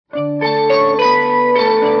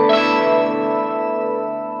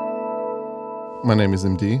My name is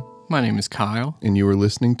MD. My name is Kyle. And you are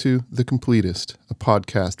listening to The Completist, a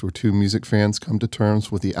podcast where two music fans come to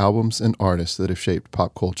terms with the albums and artists that have shaped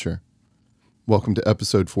pop culture. Welcome to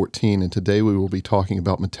episode 14, and today we will be talking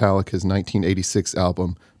about Metallica's 1986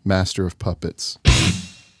 album, Master of Puppets.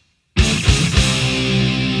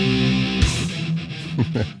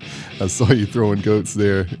 I saw you throwing goats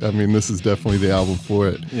there. I mean, this is definitely the album for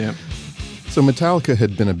it. Yeah. So Metallica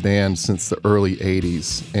had been a band since the early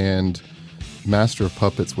 80s, and Master of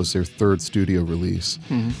Puppets was their third studio release.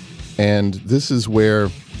 Mm-hmm. And this is where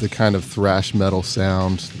the kind of thrash metal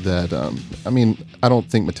sound that, I don't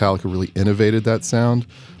think Metallica really innovated that sound,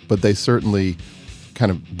 but they certainly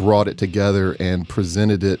kind of brought it together and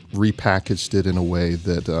presented it, repackaged it in a way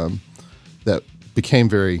that that became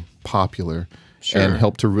very popular. Sure. And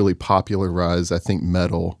helped to really popularize, I think,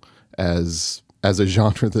 metal as a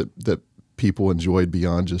genre that people enjoyed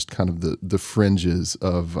beyond just kind of the fringes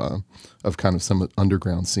of kind of some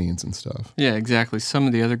underground scenes and stuff. Yeah, exactly. Some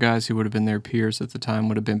of the other guys who would have been their peers at the time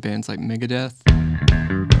would have been bands like Megadeth,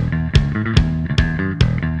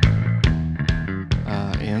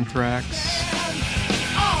 Anthrax,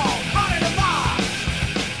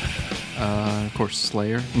 of course,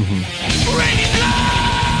 Slayer. Mm-hmm.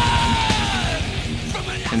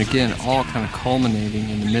 And again, all kind of culminating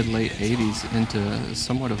in the mid-late 80s into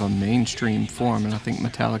somewhat of a mainstream form, and I think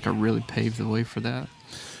Metallica really paved the way for that.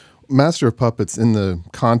 Master of Puppets, in the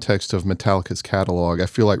context of Metallica's catalog, I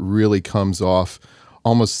feel like really comes off,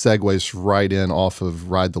 almost segues right in off of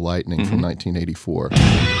Ride the Lightning from 1984.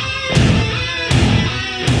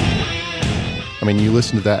 I mean, you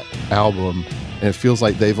listen to that album, and it feels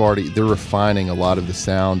like they're refining a lot of the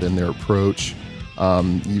sound and their approach.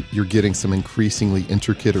 You're getting some increasingly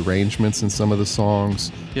intricate arrangements in some of the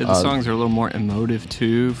songs. Yeah, the songs are a little more emotive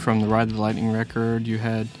too. From the Ride the Lightning record, you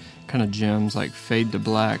had kind of gems like Fade to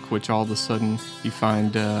Black, which all of a sudden you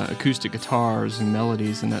find acoustic guitars and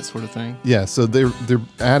melodies and that sort of thing. Yeah, so they're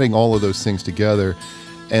adding all of those things together,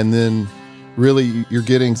 and then really you're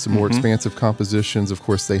getting some more expansive compositions. Of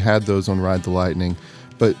course, they had those on Ride the Lightning.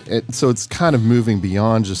 So it's kind of moving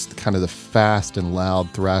beyond just kind of the fast and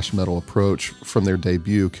loud thrash metal approach from their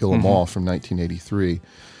debut, Kill 'Em All, from 1983.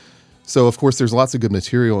 So, of course, there's lots of good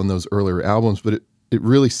material in those earlier albums, but it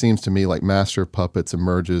really seems to me like Master of Puppets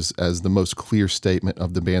emerges as the most clear statement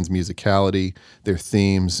of the band's musicality, their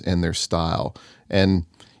themes, and their style. And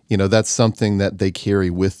that's something that they carry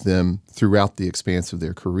with them throughout the expanse of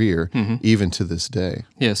their career, even to this day.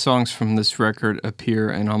 Yeah, songs from this record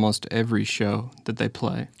appear in almost every show that they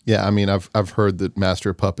play. Yeah, I mean, I've heard that Master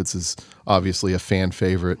of Puppets is obviously a fan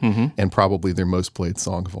favorite and probably their most played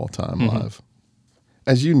song of all time live.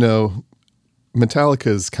 As you know, Metallica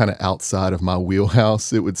is kind of outside of my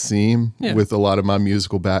wheelhouse, it would seem, with a lot of my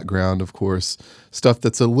musical background, of course. Stuff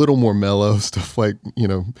that's a little more mellow, stuff like,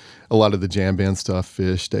 a lot of the jam band stuff,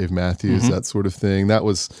 Fish, Dave Matthews, that sort of thing. That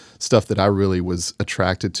was stuff that I really was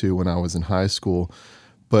attracted to when I was in high school.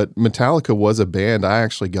 But Metallica was a band I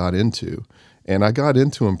actually got into, and I got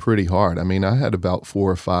into them pretty hard. I mean, I had about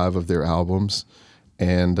 4 or 5 of their albums.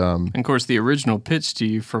 And of course, the original pitch to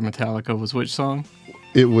you for Metallica was which song?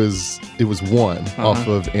 It was one off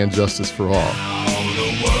of And Justice for All.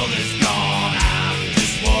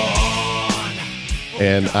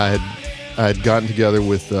 And I had gotten together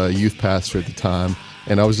with a youth pastor at the time,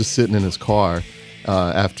 and I was just sitting in his car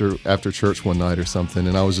after church one night or something,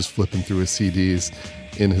 and I was just flipping through his CDs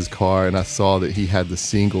in his car, and I saw that he had the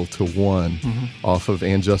single to One off of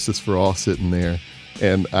And Justice for All sitting there,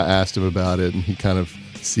 and I asked him about it, and he kind of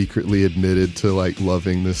secretly admitted to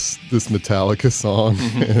loving this Metallica song,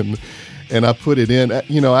 and I put it in.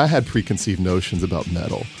 I had preconceived notions about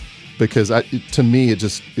metal because to me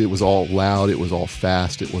it was all loud, it was all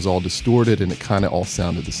fast, it was all distorted, and it kind of all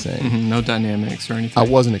sounded the same. No dynamics or anything. I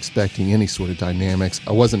wasn't expecting any sort of dynamics.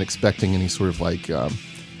 I wasn't expecting any sort of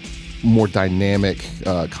more dynamic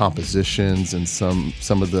compositions and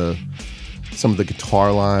some of the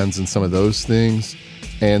guitar lines and some of those things.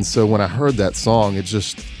 And so when I heard that song, it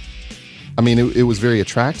was very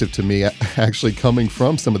attractive to me, actually, coming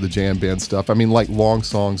from some of the jam band stuff. I mean, like long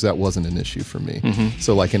songs, that wasn't an issue for me.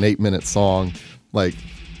 So like an 8-minute song,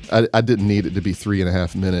 I didn't need it to be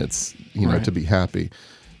 3.5 minutes, right, to be happy.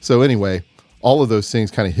 So anyway, all of those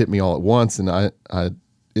things kind of hit me all at once, and I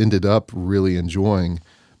ended up really enjoying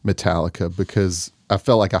Metallica because I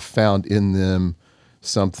felt like I found in them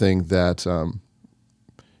something that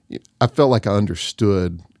I felt like I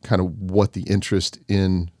understood kind of what the interest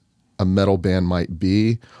in a metal band might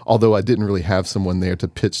be, although I didn't really have someone there to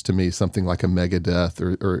pitch to me something like a Megadeth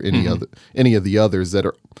or any of the others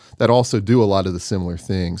that also do a lot of the similar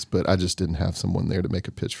things, but I just didn't have someone there to make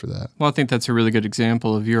a pitch for that. Well, I think that's a really good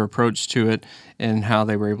example of your approach to it and how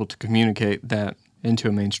they were able to communicate that into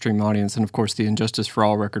a mainstream audience. And of course, the Injustice for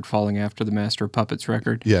All record falling after the Master of Puppets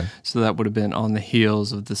record. Yeah. So that would have been on the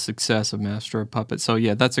heels of the success of Master of Puppets. So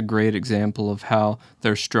yeah, that's a great example of how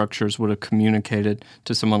their structures would have communicated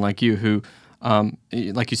to someone like you who,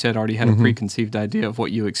 like you said, already had a preconceived idea of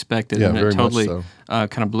what you expected. Yeah, and very it totally much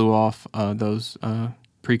kind of blew off those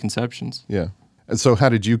preconceptions. Yeah. And so how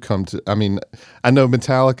did you come to, I mean, I know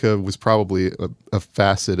Metallica was probably a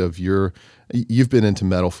facet of you've been into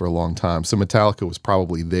metal for a long time, so Metallica was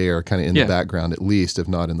probably there kind of in the background at least, if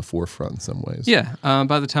not in the forefront in some ways. Yeah.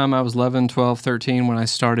 By the time I was 11, 12, 13, when I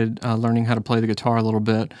started learning how to play the guitar a little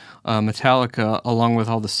bit, Metallica, along with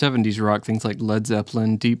all the 70s rock, things like Led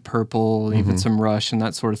Zeppelin, Deep Purple, even some Rush and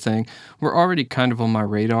that sort of thing, were already kind of on my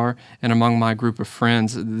radar. And among my group of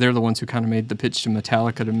friends, they're the ones who kind of made the pitch to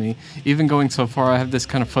Metallica to me. Even going so far, I have this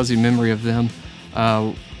kind of fuzzy memory of them.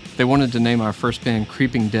 They wanted to name our first band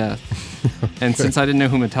Creeping Death. And since I didn't know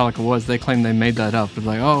who Metallica was, they claimed they made that up. They're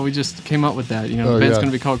like, oh, we just came up with that. The band's going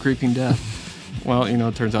to be called Creeping Death. Well,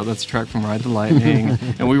 it turns out that's a track from Ride the Lightning.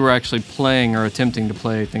 And we were actually playing or attempting to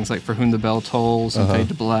play things like For Whom the Bell Tolls and Fade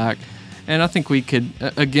to Black. And I think we could,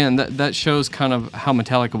 again, that shows kind of how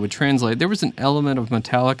Metallica would translate. There was an element of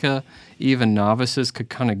Metallica even novices could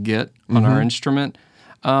kind of get on our instrument.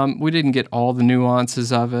 We didn't get all the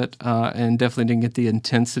nuances of it and definitely didn't get the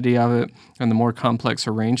intensity of it and the more complex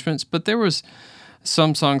arrangements, but there was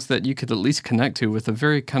some songs that you could at least connect to with a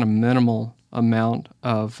very kind of minimal amount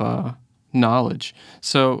of knowledge.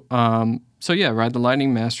 So yeah, Ride the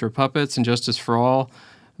Lightning, Master of Puppets, Injustice for All,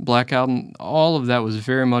 Black Album, all of that was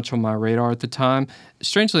very much on my radar at the time.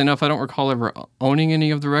 Strangely enough, I don't recall ever owning any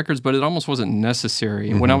of the records, but it almost wasn't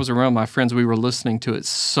necessary. When I was around my friends, we were listening to it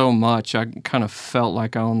so much, I kind of felt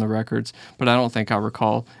like I owned the records, but I don't think I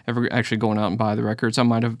recall ever actually going out and buy the records. I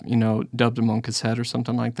might have, dubbed them on cassette or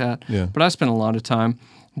something like that. Yeah. But I spent a lot of time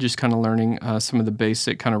just kind of learning some of the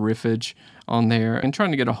basic kind of riffage on there and trying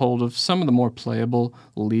to get a hold of some of the more playable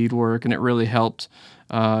lead work, and it really helped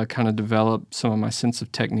kind of develop some of my sense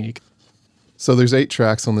of technique. So there's 8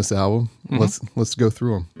 tracks on this album. Let's go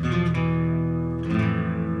through them.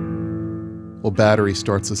 Well, Battery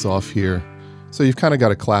starts us off here. So you've kind of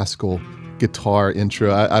got a classical guitar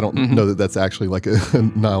intro. I don't know that that's actually like a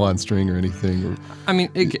nylon string or anything. I mean,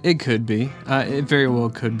 it could be. It very well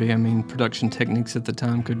could be. I mean, production techniques at the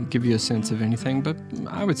time could give you a sense of anything, but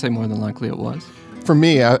I would say more than likely it was. For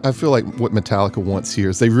me, I feel like what Metallica wants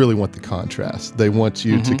here is they really want the contrast. They want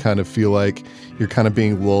you to kind of feel like you're kind of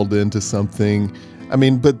being lulled into something. I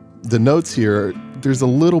mean, but the notes here, there's a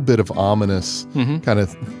little bit of ominous kind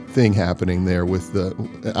of thing happening there with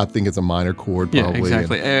I think it's a minor chord probably. Yeah,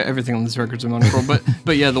 exactly. Everything on this record's a minor chord.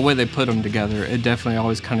 But yeah, the way they put them together, it definitely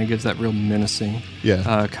always kind of gives that real menacing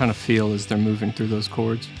kind of feel as they're moving through those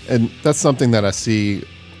chords. And that's something that I see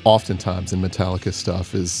oftentimes in Metallica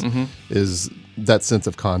stuff is that sense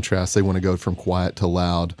of contrast. They want to go from quiet to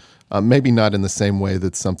loud. Maybe not in the same way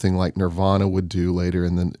that something like Nirvana would do later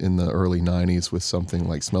in the early 90s with something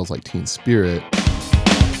like Smells Like Teen Spirit.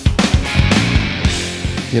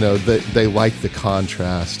 They like the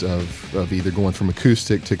contrast of either going from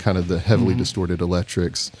acoustic to kind of the heavily distorted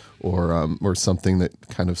electrics or something that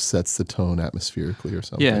kind of sets the tone atmospherically or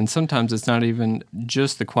something. Yeah, and sometimes it's not even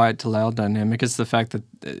just the quiet to loud dynamic. It's the fact that,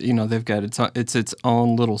 they've got its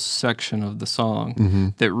own little section of the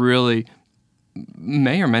song that really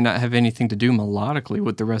may or may not have anything to do melodically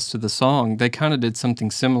with the rest of the song. They kind of did something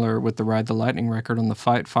similar with the Ride the Lightning record on the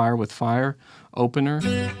Fight Fire with Fire opener.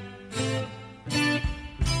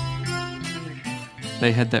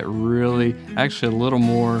 They had that really, actually a little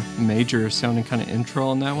more major sounding kind of intro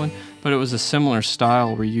on that one, but it was a similar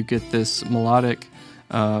style where you get this melodic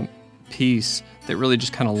piece that really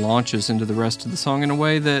just kind of launches into the rest of the song in a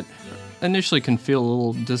way that initially can feel a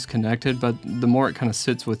little disconnected, but the more it kind of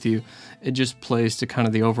sits with you, it just plays to kind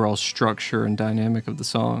of the overall structure and dynamic of the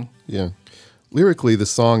song. Yeah. Lyrically, the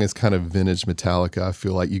song is kind of vintage Metallica. I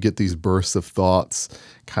feel like you get these bursts of thoughts,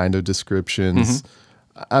 kind of descriptions.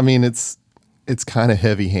 I mean, it's kind of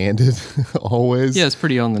heavy-handed always. Yeah, it's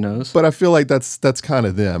pretty on the nose. But I feel like that's kind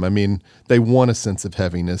of them. I mean, they want a sense of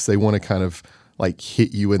heaviness. They want to kind of like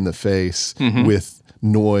hit you in the face with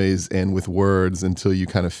noise and with words until you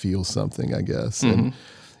kind of feel something, I guess. And,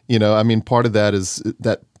 I mean, part of that is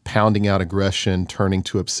that pounding out aggression, turning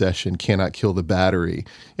to obsession, cannot kill the battery.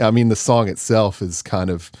 I mean, the song itself is kind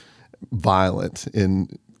of violent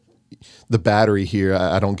the battery here,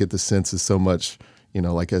 I don't get the sense is so much,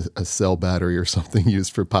 like a cell battery or something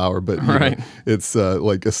used for power, but it's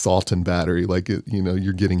like a Salton battery, like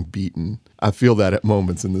you're getting beaten. I feel that at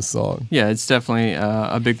moments in this song. Yeah, it's definitely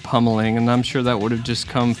a big pummeling, and I'm sure that would have just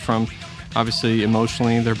come from, obviously,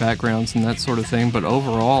 emotionally, their backgrounds and that sort of thing. But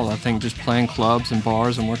overall, I think just playing clubs and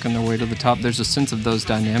bars and working their way to the top, there's a sense of those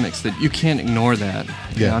dynamics that you can't ignore that.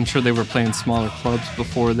 Yeah. I'm sure they were playing smaller clubs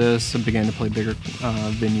before this and began to play bigger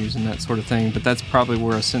venues and that sort of thing. But that's probably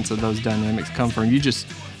where a sense of those dynamics come from. You just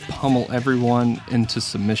pummel everyone into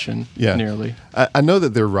submission, nearly. I know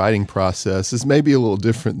that their writing process is maybe a little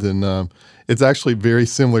different than... it's actually very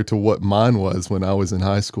similar to what mine was when I was in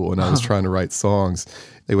high school and I was trying to write songs.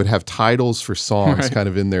 They would have titles for songs kind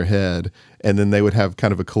of in their head, and then they would have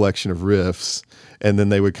kind of a collection of riffs, and then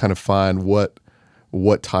they would kind of find what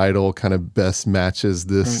title kind of best matches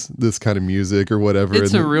this kind of music or whatever.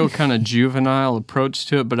 It's a real kind of juvenile approach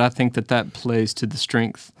to it, but I think that plays to the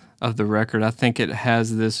strength of the record. I think it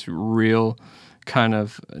has this real kind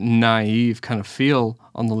of naive kind of feel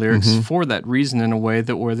on the lyrics for that reason, in a way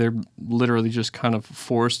that where they're literally just kind of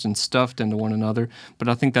forced and stuffed into one another. But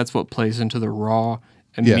I think that's what plays into the raw,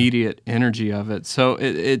 immediate energy of it. So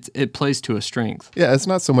it plays to a strength. Yeah, it's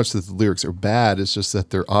not so much that the lyrics are bad, it's just that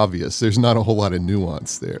they're obvious. There's not a whole lot of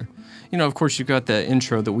nuance there. Of course, you've got that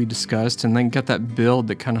intro that we discussed, and then got that build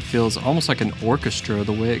that kind of feels almost like an orchestra,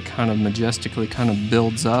 the way it kind of majestically kind of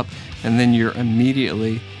builds up, and then you're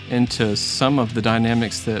immediately into some of the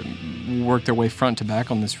dynamics that work their way front to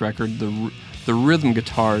back on this record. The rhythm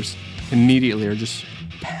guitars immediately are just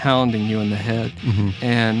pounding you in the head.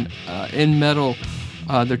 And in metal,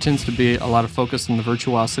 there tends to be a lot of focus on the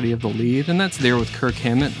virtuosity of the lead, and that's there with Kirk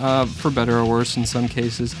Hammett, for better or worse in some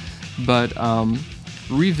cases. But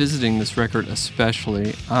revisiting this record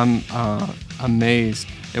especially, I'm amazed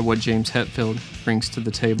at what James Hetfield brings to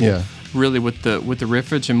the table. Yeah. Really with the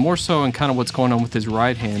riffage, and more so in kind of what's going on with his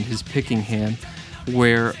right hand, his picking hand,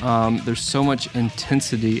 where there's so much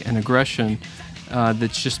intensity and aggression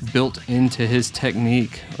that's just built into his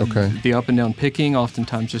technique. Okay. The up and down picking,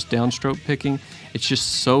 oftentimes just downstroke picking, it's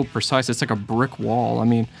just so precise. It's like a brick wall. I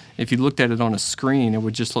mean, if you looked at it on a screen, it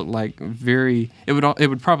would just look like it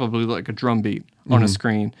would probably look like a drum beat on a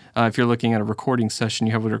screen. If you're looking at a recording session,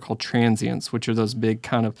 you have what are called transients, which are those big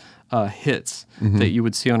kind of hits that you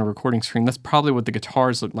would see on a recording screen. That's probably what the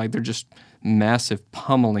guitars look like. They're just massive,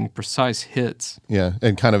 pummeling, precise hits. Yeah,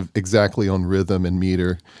 and kind of exactly on rhythm and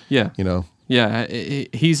meter. Yeah. Yeah,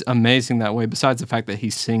 he's amazing that way, besides the fact that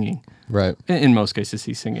he's singing. Right. In most cases,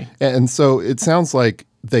 he's singing. And so it sounds like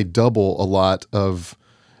they double a lot of...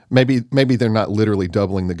 Maybe they're not literally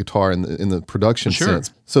doubling the guitar in the production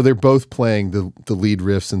sense. So they're both playing the lead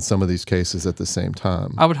riffs in some of these cases at the same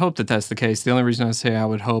time. I would hope that that's the case. The only reason I say I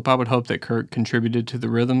would hope that Kirk contributed to the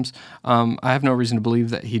rhythms. I have no reason to believe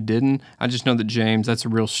that he didn't. I just know that James, that's a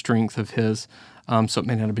real strength of his. So it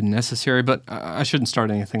may not have been necessary, but I shouldn't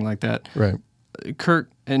start anything like that. Right.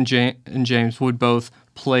 Kirk and James would both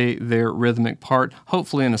play their rhythmic part,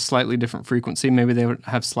 hopefully in a slightly different frequency. Maybe they would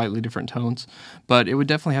have slightly different tones, but it would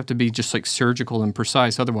definitely have to be just like surgical and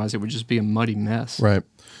precise. Otherwise, it would just be a muddy mess. Right.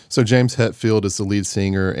 So James Hetfield is the lead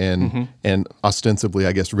singer and ostensibly,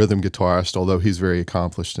 I guess, rhythm guitarist, although he's very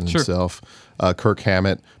accomplished in himself. Kirk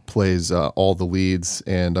Hammett plays all the leads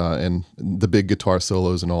and the big guitar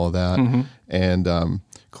solos and all of that. And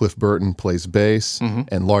Cliff Burton plays bass,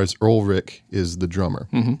 and Lars Ulrich is the drummer.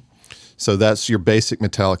 So that's your basic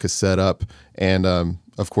Metallica setup, and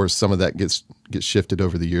of course some of that gets shifted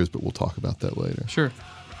over the years, but we'll talk about that later. Sure.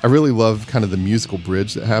 I really love kind of the musical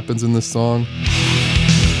bridge that happens in this song,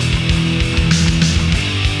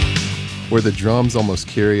 where the drums almost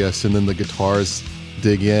carry us, and then the guitars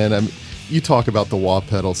dig in. I mean, you talk about the wah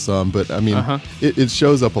pedal some, but I mean, it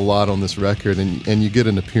shows up a lot on this record, and you get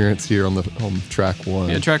an appearance here on track one.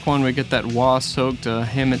 Yeah, track one, we get that wah-soaked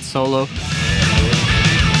Hammett solo.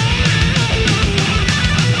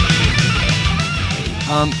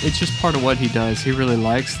 It's just part of what he does. He really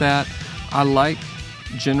likes that. I like,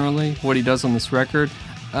 generally, what he does on this record.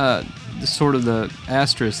 The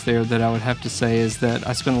asterisk there that I would have to say is that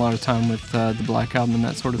I spend a lot of time with the Black Album and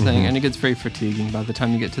that sort of thing, and it gets very fatiguing by the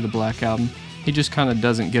time you get to the Black Album. He just kind of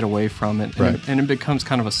doesn't get away from it, and it becomes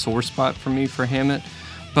kind of a sore spot for me for Hammett.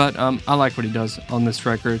 But I like what he does on this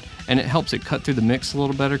record, and it helps it cut through the mix a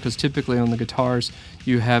little better, because typically on the guitars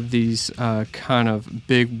you have these kind of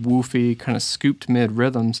big, woofy, kind of scooped mid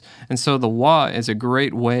rhythms, and so the wah is a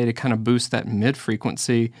great way to kind of boost that mid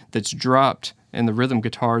frequency that's dropped in the rhythm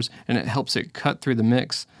guitars, and it helps it cut through the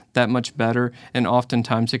mix that much better, and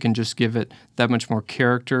oftentimes it can just give it that much more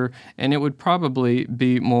character, and it would probably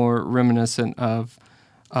be more reminiscent of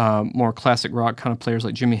more classic rock kind of players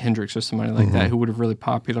like Jimi Hendrix or somebody like that who would have really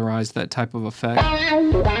popularized that type of effect.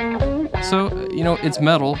 So, it's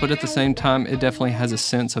metal, but at the same time, it definitely has a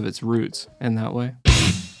sense of its roots in that way.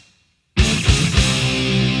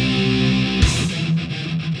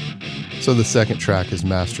 So the second track is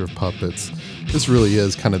Master of Puppets. This really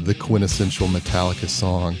is kind of the quintessential Metallica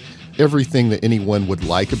song. Everything that anyone would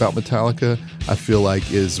like about Metallica, I feel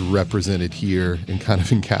like is represented here and kind of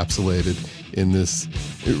encapsulated in this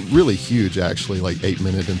really huge, actually, like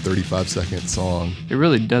 8-minute and 35-second song. It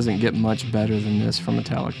really doesn't get much better than this from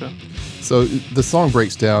Metallica. So the song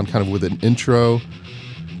breaks down kind of with an intro,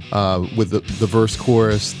 with the verse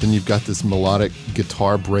chorus, then you've got this melodic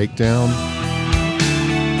guitar breakdown.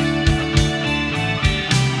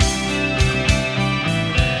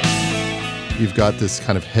 You've got this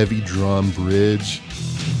kind of heavy drum bridge.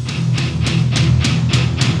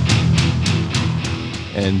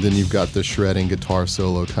 And then you've got the shredding guitar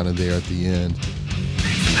solo kind of there at the end.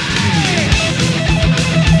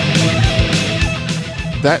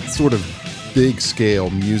 That sort of big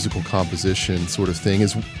scale musical composition sort of thing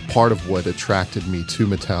is part of what attracted me to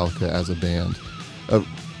Metallica as a band.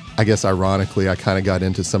 I guess ironically, I kind of got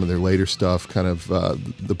into some of their later stuff, kind of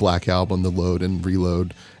the Black Album, the Load and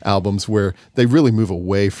Reload albums, where they really move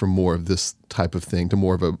away from more of this type of thing to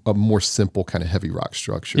more of a more simple kind of heavy rock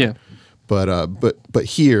structure. Yeah. But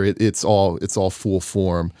here it's all full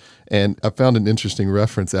form, and I found an interesting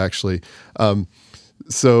reference actually.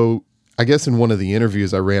 So I guess in one of the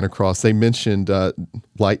interviews I ran across, they mentioned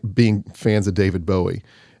like being fans of David Bowie.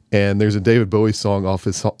 And there's a David Bowie song off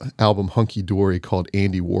his album Hunky Dory called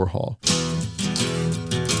Andy Warhol.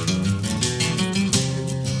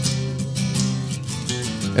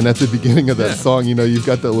 And at the beginning of that song, you've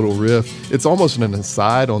got that little riff. It's almost an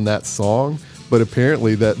aside on that song, but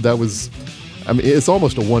apparently that was, it's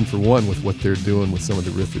almost a one-for-one with what they're doing with some of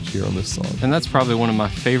the riffage here on this song. And that's probably one of my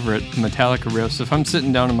favorite Metallica riffs. If I'm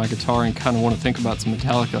sitting down on my guitar and kind of want to think about some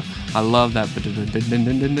Metallica, I love that.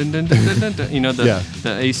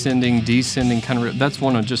 The ascending, descending kind of riff. That's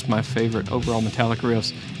one of just my favorite overall Metallica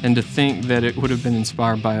riffs. And to think that it would have been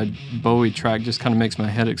inspired by a Bowie track just kind of makes my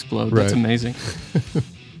head explode. That's amazing.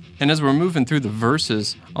 And as we're moving through the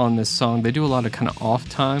verses on this song, they do a lot of kind of off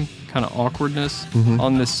time, kind of awkwardness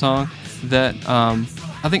on this song that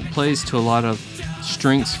I think plays to a lot of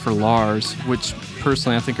strengths for Lars, which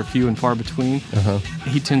personally I think are few and far between.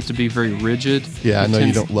 He tends to be very rigid. Yeah, I know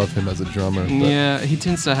you don't love him as a drummer. But. Yeah, he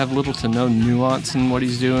tends to have little to no nuance in what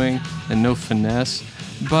he's doing and no finesse.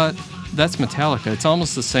 But that's Metallica. It's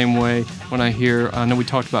almost the same way when I know we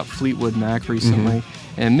talked about Fleetwood Mac recently,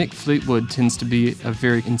 and Mick Fleetwood tends to be a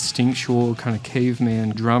very instinctual kind of caveman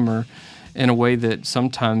drummer in a way that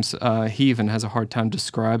sometimes he even has a hard time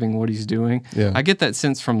describing what he's doing. Yeah. I get that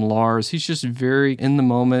sense from Lars. He's just very in the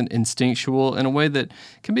moment, instinctual, in a way that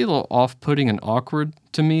can be a little off-putting and awkward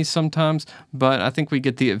to me sometimes, but I think we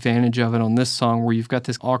get the advantage of it on this song where you've got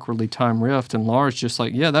this awkwardly timed riff, and Lars just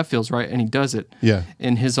like, yeah, that feels right, and he does it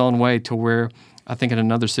in his own way to where I think in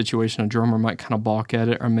another situation, a drummer might kind of balk at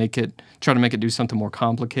it or try to make it do something more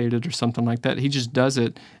complicated or something like that. He just does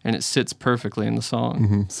it, and it sits perfectly in the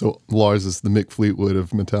song. So Lars is the Mick Fleetwood of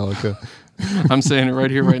Metallica. I'm saying it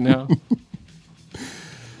right here, right now.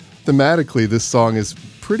 Thematically, this song is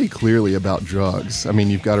pretty clearly about drugs. I mean,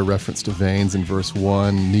 you've got a reference to veins in verse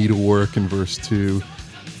 1, needlework in verse 2,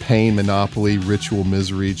 pain, monopoly, ritual,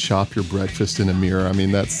 misery, chop your breakfast in a mirror. I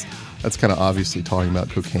mean, that's kind of obviously talking about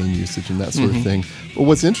cocaine usage and that sort of thing. But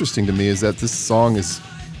what's interesting to me is that this song is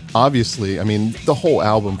obviously, the whole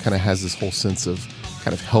album kind of has this whole sense of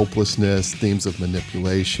kind of helplessness, themes of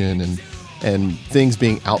manipulation, and things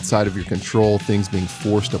being outside of your control, things being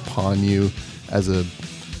forced upon you as a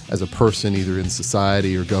person, either in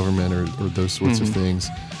society or government or those sorts of things.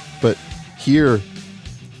 But here,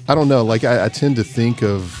 I don't know, like I tend to think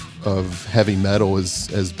of heavy metal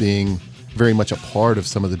as being very much a part of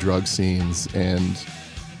some of the drug scenes, and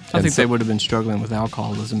I think they would have been struggling with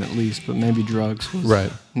alcoholism at least, but maybe drugs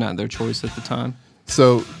was not their choice at the time.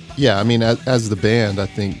 So yeah, as the band, I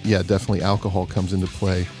think definitely alcohol comes into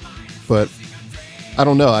play, but I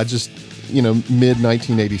don't know. I just mid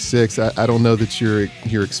 1986, I don't know that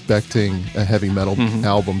you're expecting a heavy metal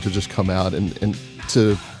album to just come out and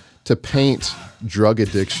to paint drug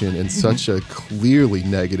addiction in such a clearly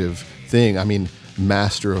negative thing.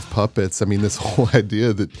 Master of Puppets. This whole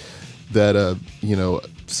idea that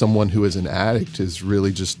someone who is an addict is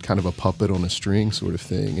really just kind of a puppet on a string sort of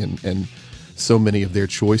thing, and so many of their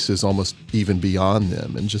choices almost even beyond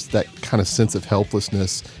them, and just that kind of sense of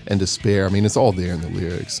helplessness and despair. It's all there in the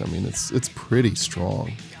lyrics. It's pretty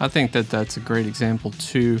strong. I think that's a great example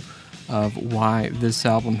too of why this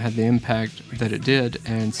album had the impact that it did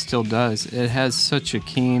and still does. It has such a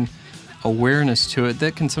keen awareness to it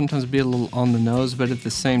that can sometimes be a little on the nose, but at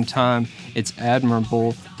the same time, it's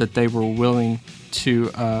admirable that they were willing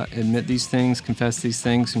to admit these things, confess these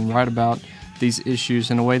things, and write about these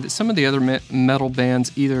issues in a way that some of the other metal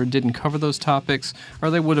bands either didn't cover those topics,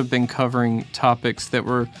 or they would have been covering topics that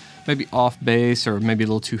were maybe off base or maybe a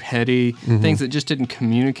little too heady, things that just didn't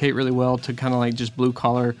communicate really well to kind of like just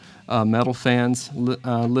blue-collar metal fans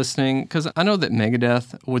listening. Because I know that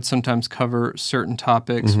Megadeth would sometimes cover certain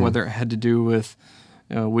topics, whether it had to do with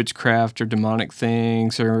witchcraft or demonic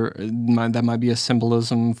things, or that might be a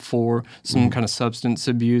symbolism for some kind of substance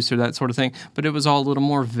abuse or that sort of thing. But it was all a little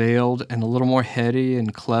more veiled and a little more heady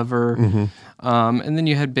and clever. And then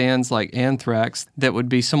you had bands like Anthrax that would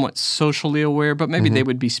be somewhat socially aware, but maybe they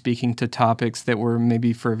would be speaking to topics that were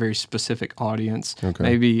maybe for a very specific audience,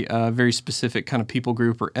 maybe a very specific kind of people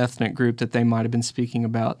group or ethnic group that they might have been speaking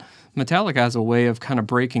about. Metallica has a way of kind of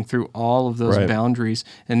breaking through all of those boundaries,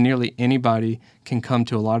 and nearly anybody can come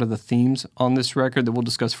to a lot of the themes on this record that we'll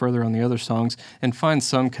discuss further on the other songs and find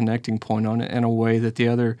some connecting point on it in a way that the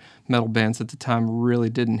other metal bands at the time really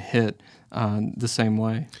didn't hit the same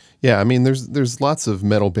way. Yeah, I mean, there's lots of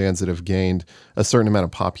metal bands that have gained a certain amount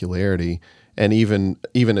of popularity, and even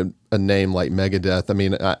a name like Megadeth. I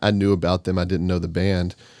mean, I knew about them, I didn't know the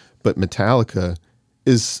band, but Metallica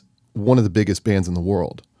is one of the biggest bands in the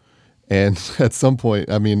world. And at some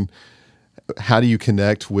point, I mean, how do you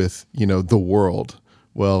connect with, the world?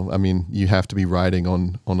 Well, I mean, you have to be writing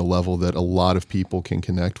on a level that a lot of people can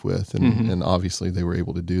connect with, and obviously they were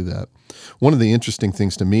able to do that. One of the interesting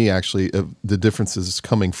things to me, actually, the differences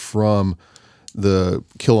coming from the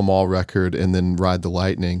Kill 'Em All record and then Ride the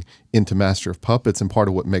Lightning into Master of Puppets, and part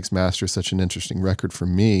of what makes Master such an interesting record for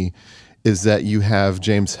me is that you have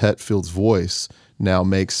James Hetfield's voice now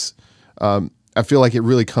makes, I feel like it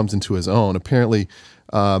really comes into his own. Apparently,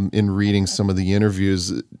 in reading some of the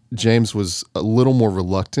interviews, James was a little more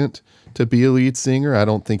reluctant to be a lead singer. I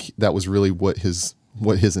don't think that was really what his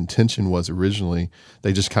intention was originally.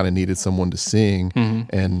 They just kind of needed someone to sing,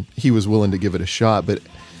 and he was willing to give it a shot. But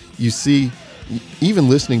you see, even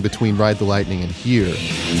listening between Ride the Lightning and here,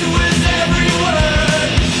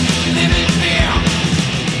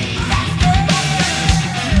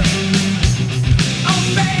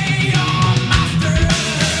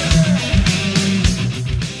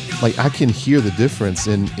 like I can hear the difference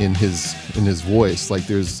in his voice. Like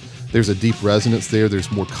there's a deep resonance there.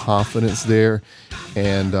 There's more confidence there,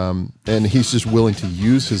 and he's just willing to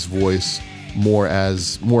use his voice more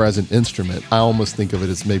as an instrument. I almost think of it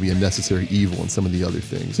as maybe a necessary evil in some of the other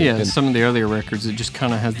things. Yeah, and some of the earlier records, it just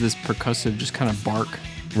kind of has this percussive, just kind of bark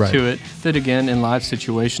to it that, again, in live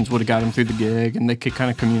situations would have got him through the gig, and they could kind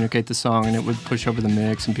of communicate the song, and it would push over the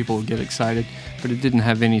mix, and people would get excited, but it didn't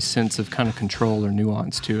have any sense of kind of control or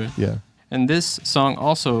nuance to it. Yeah. And this song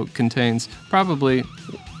also contains probably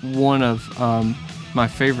one of my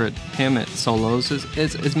favorite Hammett solos.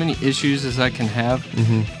 It's as many issues as I can have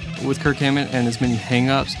with Kirk Hammett and as many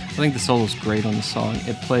hang-ups. I think the solo's great on the song.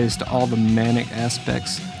 It plays to all the manic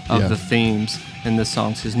aspects of the themes in this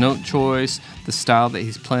song. His note choice, the style that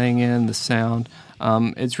he's playing in, the sound.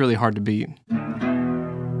 It's really hard to beat.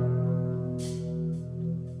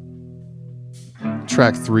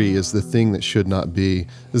 Track 3 is The Thing That Should Not Be.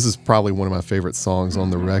 This is probably one of my favorite songs on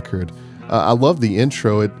the record. I love the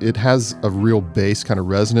intro. It has a real bass kind of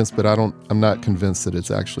resonance, but I'm not convinced that it's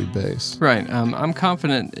actually bass. Right. I'm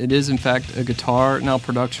confident it is in fact a guitar. Now,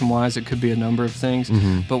 production-wise, it could be a number of things,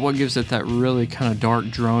 but what gives it that really kind of dark,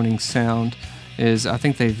 droning sound is I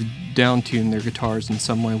think they've down-tuned their guitars in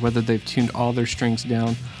some way, whether they've tuned all their strings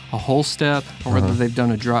down a whole step or whether they've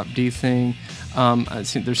done a drop D thing.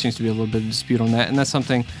 There seems to be a little bit of dispute on that, and that's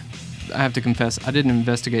something I have to confess I didn't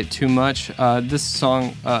investigate too much. This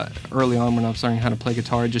song, early on when I was learning how to play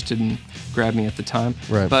guitar, it just didn't grab me at the time.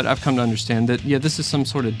 Right. But I've come to understand that, this is some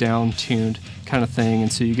sort of down-tuned kind of thing,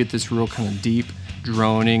 and so you get this real kind of deep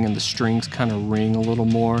droning, and the strings kind of ring a little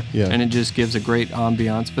more, and it just gives a great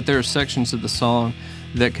ambiance. But there are sections of the song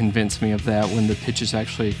that convince me of that when the pitch is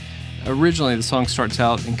actually... Originally, the song starts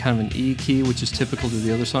out in kind of an E key, which is typical to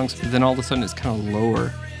the other songs, but then all of a sudden it's kind of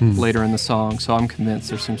lower later in the song, so I'm convinced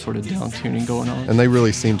there's some sort of down-tuning going on. And they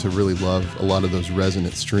really seem to really love a lot of those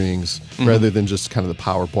resonant strings, rather than just kind of the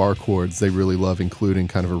power bar chords. They really love including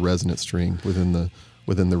kind of a resonant string within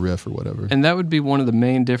the riff or whatever. And that would be one of the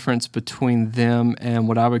main difference between them and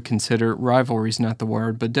what I would consider, rivalry's not the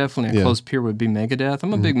word, but definitely a close peer would be Megadeth.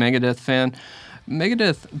 I'm a big Megadeth fan.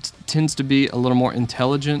 Megadeth tends to be a little more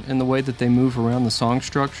intelligent in the way that they move around the song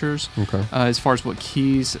structures. Okay. As far as what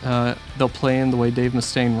keys they'll play in, the way Dave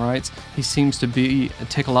Mustaine writes, he seems to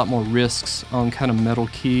take a lot more risks on kind of metal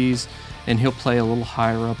keys, and he'll play a little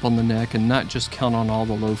higher up on the neck and not just count on all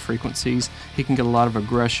the low frequencies. He can get a lot of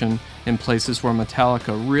aggression in places where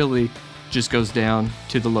Metallica really just goes down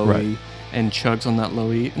to the low right. E and chugs on that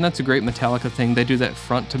low E. And that's a great Metallica thing. They do that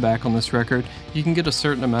front to back on this record. You can get a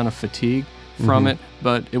certain amount of fatigue from it,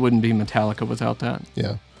 but it wouldn't be Metallica without that.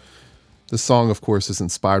 Yeah. The song, of course, is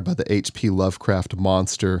inspired by the H.P. Lovecraft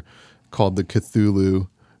monster called the Cthulhu,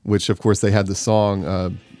 which, of course, they had the song,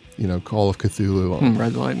 Call of Cthulhu on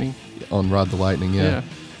Ride the Lightning. On Ride the Lightning, yeah.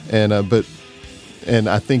 And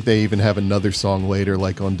I think they even have another song later,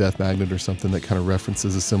 like on Death Magnet or something, that kind of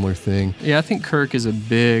references a similar thing. Yeah, I think Kirk is a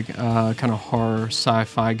big kind of horror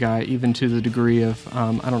sci-fi guy, even to the degree of,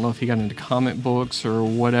 I don't know if he got into comic books or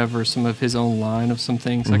whatever, some of his own line of some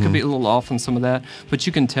things. I could be a little off on some of that, but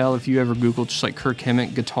you can tell if you ever Google just like Kirk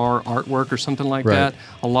Hammett guitar artwork or something like that,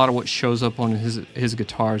 a lot of what shows up on his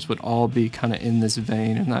guitars would all be kind of in this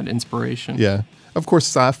vein and that inspiration. Yeah. Of course,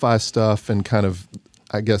 sci-fi stuff and kind of,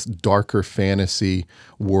 I guess, darker fantasy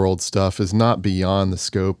world stuff is not beyond the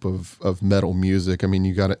scope of metal music. I mean,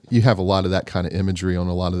 you have a lot of that kind of imagery on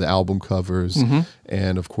a lot of the album covers,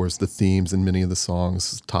 and of course the themes in many of the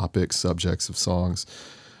songs, topics, subjects of songs.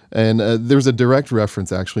 And there's a direct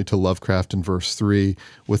reference actually to Lovecraft in verse 3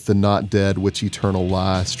 with the not dead which eternal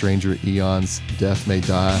lie, stranger eons, death may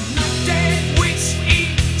die. Not dead which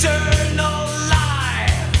eternal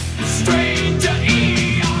lie, stranger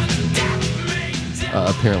eons, death may die.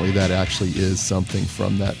 Apparently that actually is something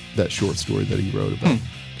from that short story that he wrote about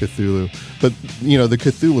Cthulhu. But the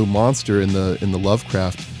Cthulhu monster in the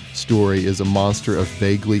Lovecraft story is a monster of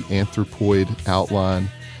vaguely anthropoid outline,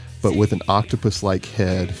 but with an octopus-like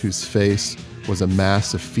head whose face was a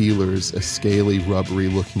mass of feelers, a scaly,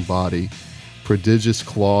 rubbery-looking body, prodigious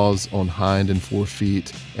claws on hind and fore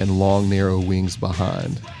feet, and long, narrow wings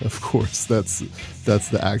behind. Of course, that's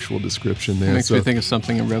the actual description there. It makes me think of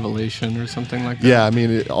something in Revelation or something like that. Yeah, I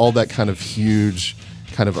mean, all that kind of huge,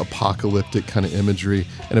 kind of apocalyptic kind of imagery.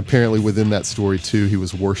 And apparently within that story, too, he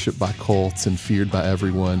was worshipped by cults and feared by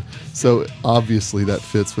everyone. So obviously that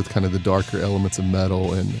fits with kind of the darker elements of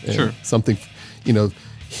metal and Sure. something,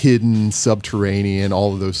 hidden, subterranean,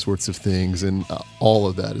 all of those sorts of things, and all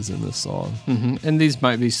of that is in this song. And these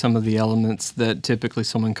might be some of the elements that typically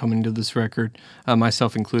someone coming to this record,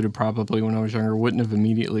 myself included probably when I was younger, wouldn't have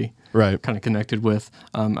immediately kind of connected with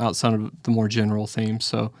outside of the more general themes.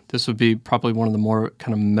 So this would be probably one of the more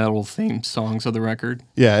kind of metal themed songs of the record.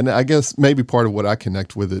 Yeah, and I guess maybe part of what I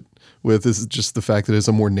connect with it with is just the fact that it's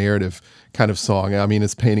a more narrative kind of song. I mean,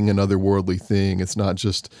 it's painting an otherworldly thing. It's not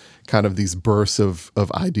just kind of these bursts of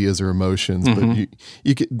ideas or emotions, but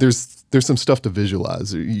there's some stuff to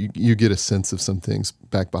visualize. You get a sense of some things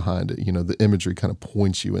back behind it. The imagery kind of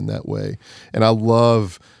points you in that way. And I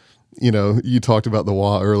love, you talked about the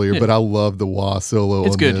wah earlier, but I love the wah solo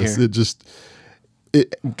It's on good this. here.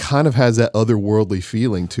 It kind of has that otherworldly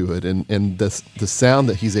feeling to it, and the sound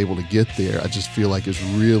that he's able to get there, I just feel like is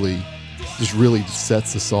really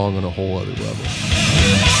sets the song on a whole other level.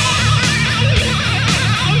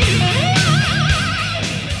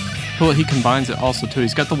 Well, he combines it also too.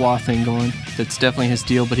 He's got the wah thing going. That's definitely his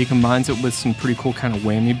deal, but he combines it with some pretty cool kind of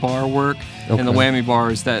whammy bar work. Okay. And the whammy bar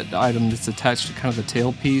is that item that's attached to kind of the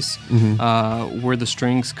tailpiece where the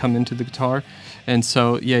strings come into the guitar. And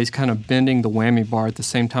so, yeah, he's kind of bending the whammy bar at the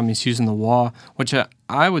same time he's using the wah, which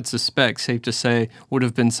I would suspect, safe to say, would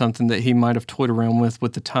have been something that he might have toyed around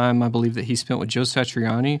with the time, I believe, that he spent with Joe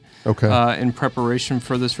Satriani in preparation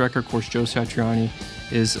for this record. Of course, Joe Satriani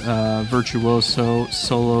is a virtuoso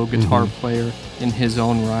solo guitar player in his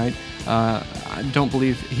own right. I don't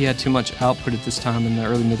believe he had too much output at this time in the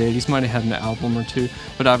early mid-'80s. Might have had an album or two,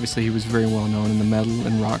 but obviously he was very well known in the metal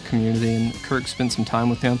and rock community, and Kirk spent some time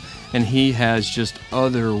with him, and he has just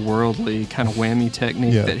otherworldly kind of whammy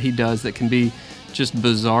technique that he does that can be just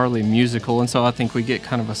bizarrely musical, and so I think we get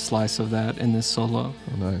kind of a slice of that in this solo.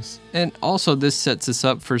 Oh, nice. And also this sets us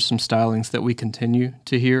up for some stylings that we continue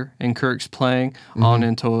to hear in Kirk's playing on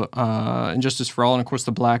into Injustice for All, and of course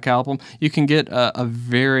the Black Album. You can get a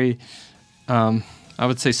very, I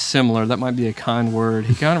would say similar, that might be a kind word.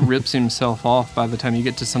 He kind of rips himself off by the time you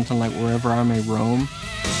get to something like Wherever I May Roam.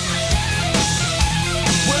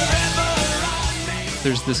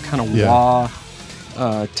 There's this kind of wah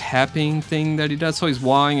tapping thing that he does. So he's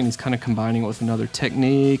wahing and he's kind of combining it with another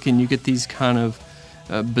technique, and you get these kind of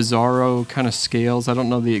bizarro kind of scales. I don't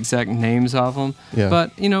know the exact names of them,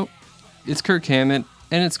 but it's Kirk Hammett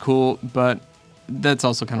and it's cool, but that's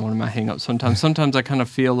also kind of one of my hang-ups sometimes. Sometimes I kind of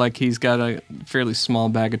feel like he's got a fairly small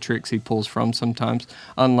bag of tricks he pulls from sometimes,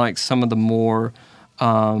 unlike some of the more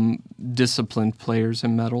disciplined players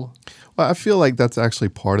in metal. Well, I feel like that's actually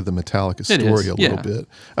part of the Metallica story a little bit.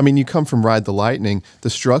 I mean, you come from Ride the Lightning. The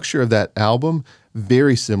structure of that album,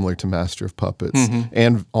 very similar to Master of Puppets,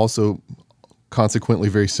 and also consequently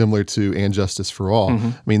very similar to And Justice for All.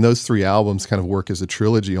 I mean, those three albums kind of work as a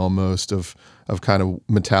trilogy almost of kind of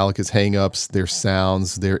Metallica's hang-ups, their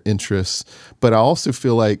sounds, their interests. But I also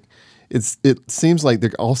feel like it seems like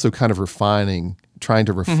they're also kind of trying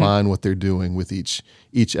to refine what they're doing with each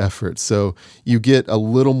effort. So you get a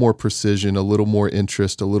little more precision, a little more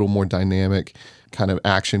interest, a little more dynamic kind of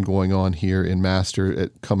action going on here in Master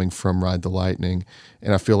coming from Ride the Lightning.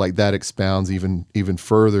 And I feel like that expounds even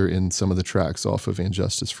further in some of the tracks off of And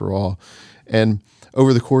Justice for All. And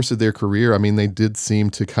over the course of their career, I mean, they did seem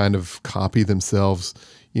to kind of copy themselves,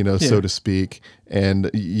 so to speak. And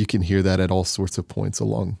you can hear that at all sorts of points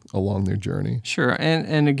along their journey. Sure.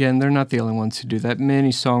 And again, they're not the only ones who do that. Many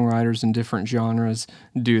songwriters in different genres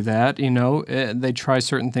do that. They try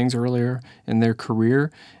certain things earlier in their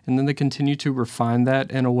career, and then they continue to refine that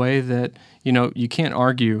in a way that, you can't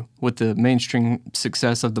argue with the mainstream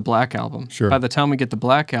success of the Black Album. Sure. By the time we get the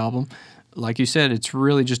Black Album, like you said, it's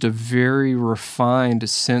really just a very refined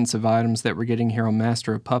sense of items that we're getting here on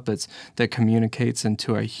Master of Puppets that communicates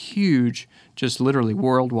into a huge, just literally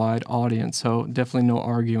worldwide audience. So definitely no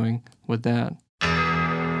arguing with that.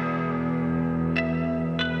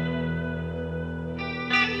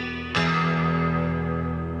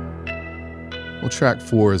 Well, track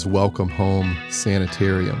 4 is Welcome Home,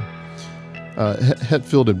 Sanitarium.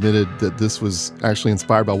 Hetfield admitted that this was actually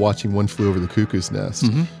inspired by watching One Flew Over the Cuckoo's Nest.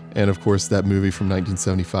 And, of course, that movie from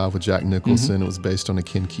 1975 with Jack Nicholson. It was based on a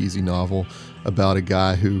Ken Kesey novel about a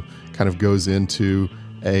guy who kind of goes into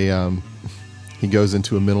a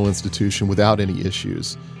mental institution without any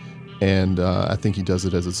issues. And I think he does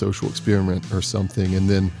it as a social experiment or something. And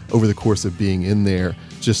then over the course of being in there,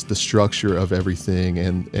 just the structure of everything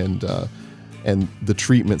and the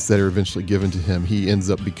treatments that are eventually given to him, he ends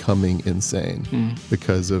up becoming insane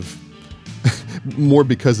because of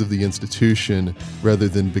the institution rather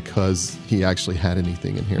than because he actually had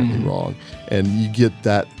anything inherently wrong. And you get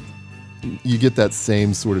that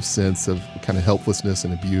same sort of sense of kind of helplessness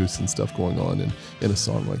and abuse and stuff going on in a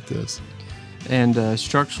song like this. And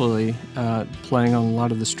structurally, playing on a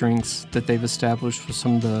lot of the strengths that they've established with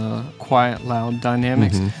some of the quiet, loud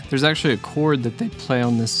dynamics. There's actually a chord that they play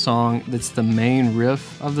on this song that's the main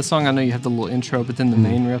riff of the song. I know you have the little intro, but then the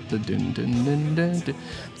main riff, the dun dun dun dun dun.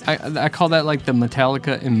 I call that like the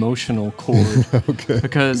Metallica emotional chord. Okay.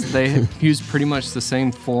 Because they use pretty much the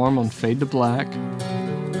same form on Fade to Black.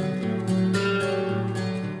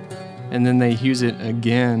 And then they use it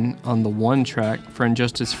again on the one track for And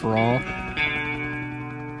Justice for All.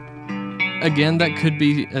 Again, that could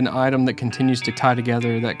be an item that continues to tie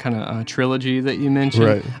together that kind of trilogy that you mentioned.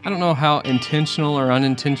 Right. I don't know how intentional or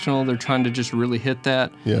unintentional they're trying to just really hit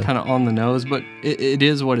that kind of on the nose, but it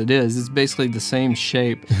is what it is. It's basically the same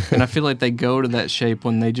shape, and I feel like they go to that shape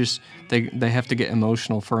when they have to get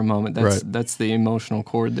emotional for a moment. That's the emotional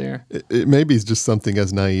chord there. It maybe is just something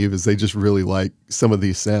as naive as they just really like some of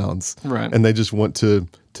these sounds, right? And they just want to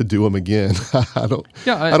do them again. I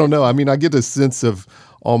don't know. I mean, I get a sense of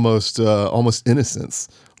almost innocence,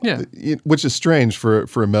 which is strange for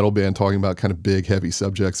a metal band talking about kind of big, heavy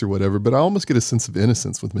subjects or whatever. But I almost get a sense of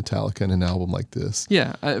innocence with Metallica in an album like this.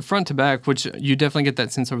 Yeah, front to back, which you definitely get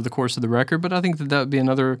that sense over the course of the record. But I think that would be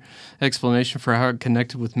another explanation for how it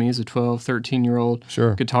connected with me as a 12, 13-year-old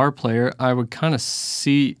guitar player. I would kind of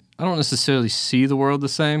see. I don't necessarily see the world the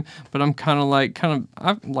same, but I'm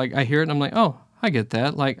I hear it and I'm like, oh, I get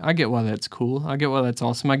that. Like, I get why that's cool. I get why that's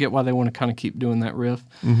awesome. I get why they want to kind of keep doing that riff.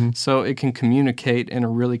 So it can communicate in a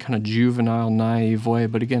really kind of juvenile, naive way.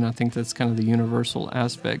 But again, I think that's kind of the universal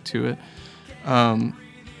aspect to it.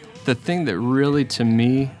 The thing that really, to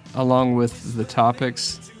me, along with the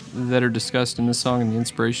topics that are discussed in this song and the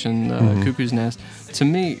inspiration, Cuckoo's Nest, to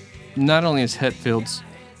me, not only is Hetfield's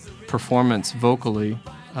performance vocally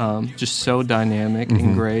just so dynamic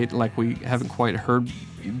and great, like we haven't quite heard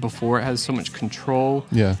before. It has so much control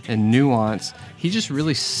and nuance. He just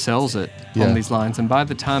really sells it on these lines, and by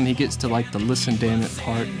the time he gets to like the listen damn it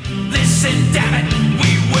part, listen damn it,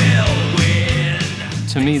 we will win.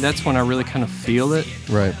 To me, that's when I really kind of feel it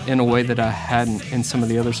in a way that I hadn't in some of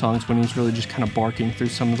the other songs, when he's really just kind of barking through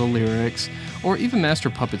some of the lyrics, or even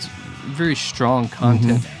Master Puppets, very strong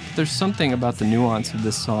content. There's something about the nuance of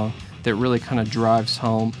this song that really kind of drives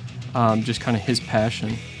home just kind of his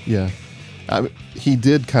passion. Yeah. He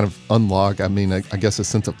did kind of unlock, I guess, a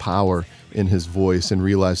sense of power in his voice and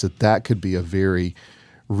realized that that could be a very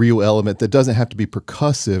real element that doesn't have to be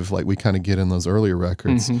percussive like we kind of get in those earlier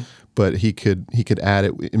records, but he could add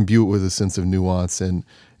it, imbue it with a sense of nuance and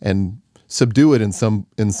subdue it in some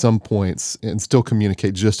points and still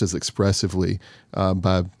communicate just as expressively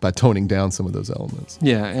by toning down some of those elements.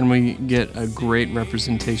 Yeah, and we get a great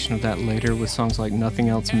representation of that later with songs like Nothing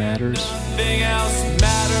Else Matters. Nothing else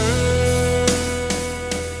matters.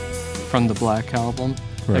 From the Black Album.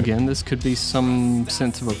 Right. Again, this could be some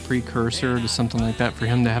sense of a precursor to something like that, for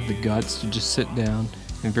him to have the guts to just sit down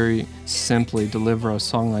and very simply deliver a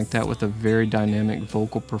song like that with a very dynamic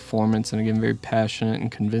vocal performance, and again, very passionate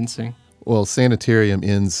and convincing. Well, Sanitarium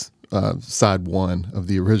ends side 1 of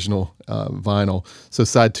the original vinyl. So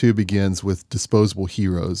side 2 begins with Disposable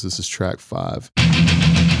Heroes. This is track 5.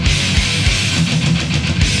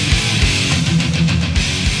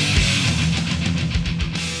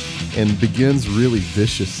 And begins really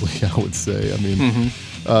viciously, I would say. I mean,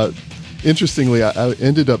 interestingly, I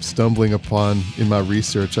ended up stumbling upon, in my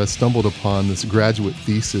research, I stumbled upon this graduate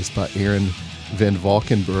thesis by Aaron Van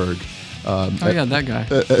Valkenburg. That guy.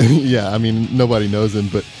 Yeah, I mean, nobody knows him,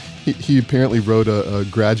 but he apparently wrote a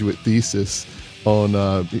graduate thesis on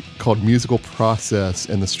called Musical Process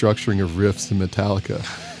and the Structuring of Riffs in Metallica.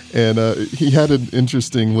 And he had an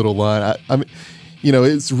interesting little line. I mean, you know,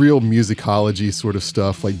 it's real musicology sort of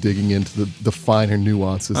stuff, like digging into the finer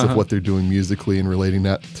nuances of what they're doing musically and relating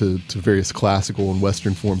that to various classical and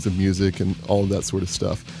Western forms of music and all of that sort of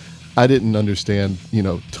stuff. I didn't understand, you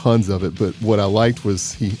know, tons of it, but what I liked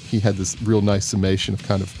was he had this real nice summation of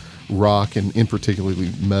kind of rock and in particularly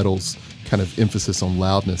metal's kind of emphasis on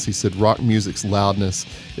loudness. He said rock music's loudness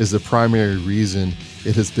is the primary reason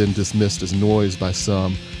it has been dismissed as noise by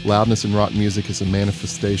some. Loudness in rock music is a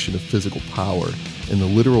manifestation of physical power. In the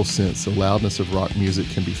literal sense, the loudness of rock music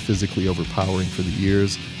can be physically overpowering for the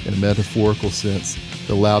ears. In a metaphorical sense,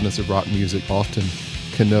 the loudness of rock music often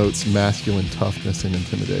connotes masculine toughness and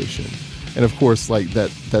intimidation. And of course, like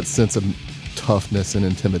that sense of toughness and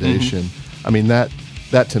intimidation, I mean, that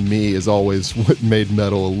to me is always what made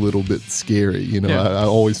metal a little bit scary. You know, I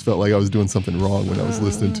always felt like I was doing something wrong when I was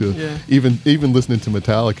listening to, even listening to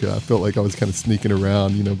Metallica. I felt like I was kind of sneaking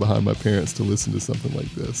around, you know, behind my parents to listen to something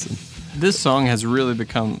like this. And this song has really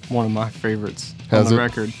become one of my favorites on the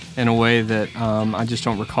record in a way that I just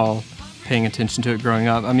don't recall paying attention to it growing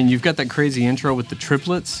up. I mean, you've got that crazy intro with the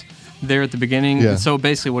triplets there at the beginning. Yeah. So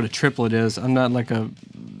basically what a triplet is, I'm not like a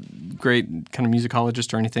great kind of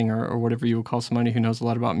musicologist or anything, or whatever you would call somebody who knows a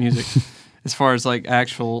lot about music as far as like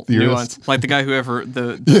actual nuance, like the guy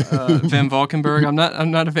the Van Valkenburg. I'm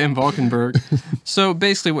not a Van Valkenburg. So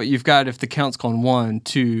basically what you've got, if the count's going 1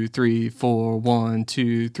 2 3 4 1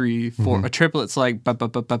 2 3 4, a triplet's like ba ba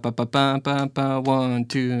ba ba ba ba ba ba 1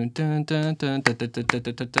 2 dun dun dun dun dun dun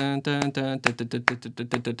dun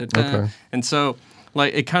dun dun. And so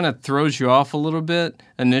like it kind of throws you off a little bit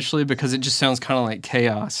initially because it just sounds kind of like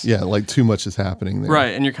chaos. yeah, like too much is happening there.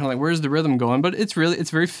 Right, and you're kind of like, where's the rhythm going? But it's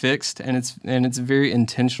very fixed, and it's very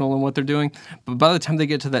intentional in what they're doing. But by the time they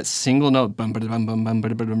get to that single note, bum, bum, bum, bum,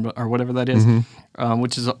 bum, or whatever that is,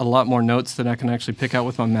 which is a lot more notes than I can actually pick out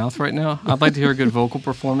with my mouth right now. I'd like to hear a good vocal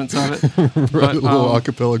performance of it. Right, a little a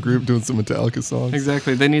cappella group doing some Metallica songs.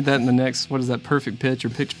 Exactly, they need that in the next, what is that, Perfect Pitch or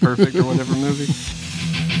Pitch Perfect or whatever movie.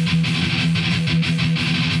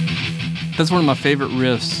 That's one of my favorite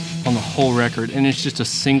riffs on the whole record, and it's just a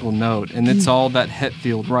single note, and it's all that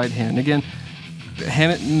Hetfield right hand. Again,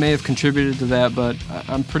 Hammett may have contributed to that, but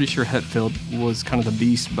I'm pretty sure Hetfield was kind of the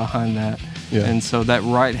beast behind that. Yeah. And so that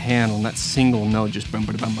right hand on that single note, just bum,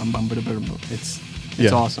 bum, bum, bum, bum, bum, it's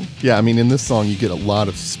awesome. Yeah, I mean, in this song, you get a lot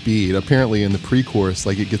of speed. Apparently, in the pre-chorus,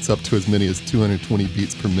 like it gets up to as many as 220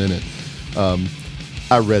 beats per minute.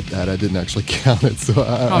 I read that. I didn't actually count it, so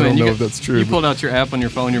I don't know if that's true. You pulled out your app on your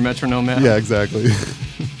phone, your metronome app. Yeah, exactly.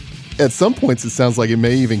 At some points, it sounds like it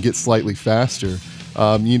may even get slightly faster.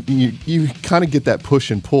 You kind of get that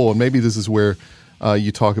push and pull, and maybe this is where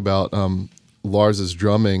you talk about Lars's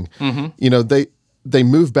drumming. You know, they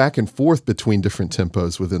move back and forth between different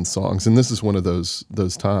tempos within songs, and this is one of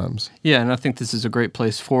those times. Yeah, and I think this is a great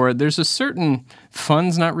place for it. There's a certain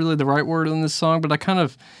fun's not really the right word in this song, but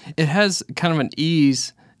it has kind of an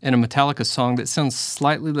ease in a Metallica song that sounds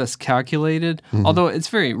slightly less calculated, although it's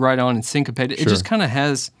very right on and syncopated. Sure. It just kind of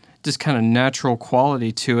has just kind of natural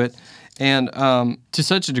quality to it. And to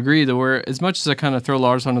such a degree that where, as much as I kind of throw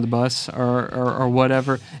Lars under the bus or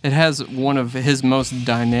whatever, it has one of his most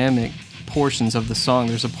dynamic portions of the song.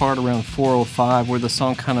 There's a part around 4:05 where the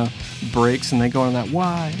song kind of breaks and they go on that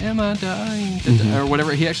 "Why am I dying?" or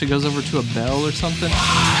whatever. He actually goes over to a bell or something.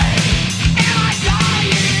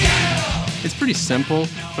 It's pretty simple,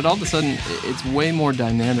 but all of a sudden it's way more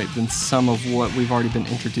dynamic than some of what we've already been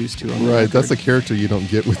introduced to on the record. That's a character you don't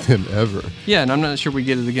get with him ever. Yeah, and I'm not sure we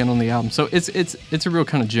get it again on the album. So it's a real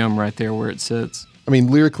kind of gem right there where it sits. I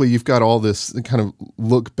mean, lyrically, you've got all this kind of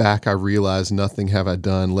look back, I realize nothing have I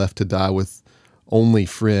done, left to die with only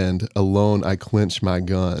friend, alone I clench my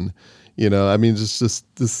gun. I mean, just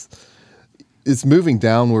this, it's moving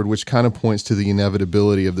downward, which kind of points to the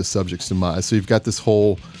inevitability of the subject's demise. So you've got this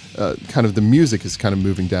whole kind of the music is kind of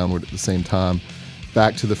moving downward at the same time.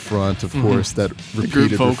 Back to the front, of course, that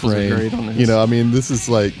repeated vocals refrain. Are great on this. I mean, this is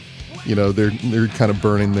like, they're kind of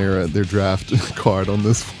burning their draft card on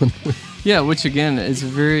this one. Yeah, which again is a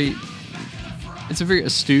very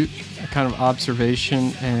astute kind of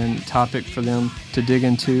observation and topic for them to dig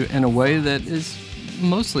into in a way that is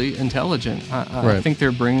mostly intelligent. I think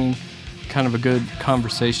they're bringing kind of a good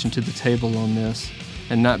conversation to the table on this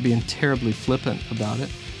and not being terribly flippant about it.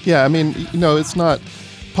 Yeah, I mean, it's not,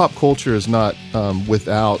 pop culture is not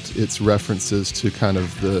without its references to kind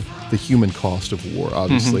of the human cost of war,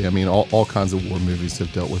 obviously. I mean, all kinds of war movies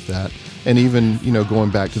have dealt with that. And even, going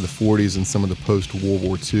back to the 40s and some of the post-World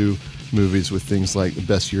War II movies with things like The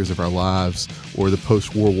Best Years of Our Lives or the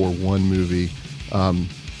post-World War I movie,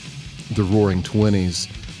 The Roaring Twenties,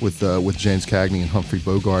 with James Cagney and Humphrey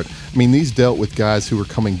Bogart. I mean, these dealt with guys who were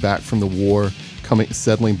coming back from the war,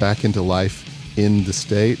 settling back into life in the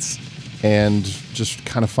States, and just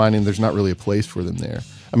kind of finding there's not really a place for them there.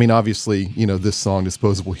 I mean, obviously, this song,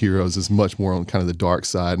 Disposable Heroes, is much more on kind of the dark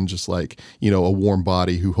side and just like, a warm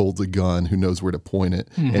body who holds a gun, who knows where to point it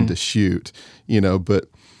and to shoot, but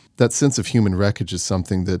that sense of human wreckage is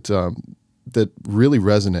something that that really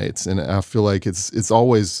resonates. And I feel like it's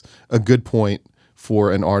always a good point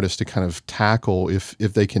for an artist to kind of tackle if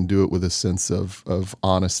they can do it with a sense of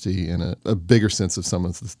honesty and a bigger sense of some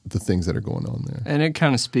of the things that are going on there. And it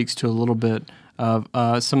kind of speaks to a little bit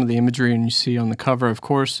of some of the imagery and you see on the cover. Of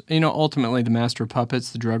course, ultimately the Master of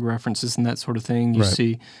Puppets, the drug references and that sort of thing you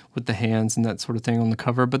see with the hands and that sort of thing on the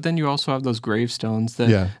cover. But then you also have those gravestones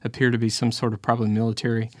that appear to be some sort of probably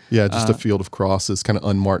military. Yeah, just a field of crosses, kind of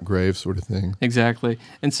unmarked grave sort of thing. Exactly.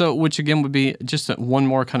 And so, which again would be just one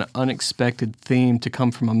more kind of unexpected theme to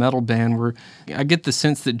come from a metal band where I get the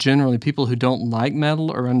sense that generally people who don't like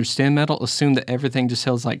metal or understand metal assume that everything just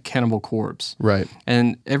sounds like Cannibal Corpse. Right.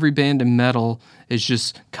 And every band in metal is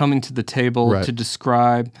just coming to the table to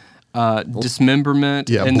describe dismemberment.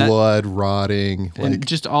 Yeah, and blood, rotting. And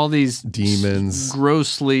just all these demons.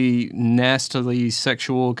 Grossly, nastily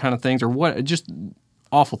sexual kind of things, or just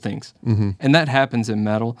awful things. Mm-hmm. And that happens in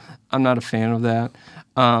metal. I'm not a fan of that.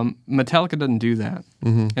 Metallica doesn't do that.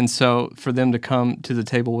 Mm-hmm. And so for them to come to the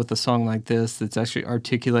table with a song like this that's actually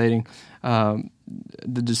articulating the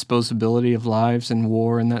disposability of lives in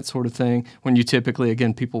war and that sort of thing, when you typically,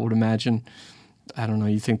 again, people would imagine, I don't know,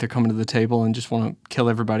 you think they're coming to the table and just want to kill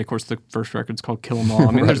everybody. Of course, the first record's called Kill 'Em All.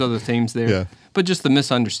 I mean, there's other themes there. Yeah. But just the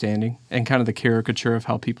misunderstanding and kind of the caricature of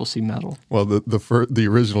how people see metal. Well, the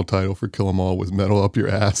original title for Kill 'Em All was Metal Up Your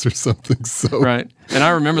Ass or something. So right. And I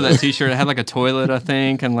remember that T-shirt. It had like a toilet, I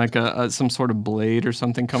think, and like some sort of blade or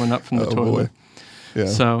something coming up from the toilet. Boy. Yeah.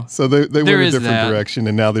 So they went a different direction,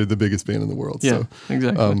 and now they're the biggest band in the world. Yeah, so,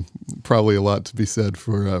 exactly. Probably a lot to be said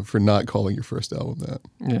for not calling your first album that.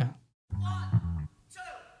 Yeah.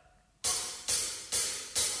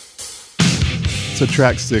 So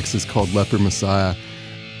track 6 is called Leper Messiah.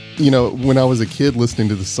 When I was a kid listening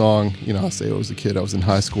to the song, I say I was a kid, I was in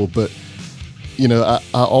high school, but, I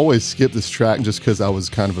always skipped this track just because I was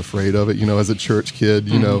kind of afraid of it. As a church kid,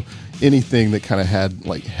 anything that kind of had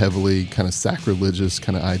like heavily kind of sacrilegious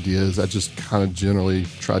kind of ideas, I just kind of generally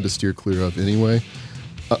tried to steer clear of anyway.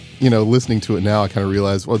 Listening to it now, I kind of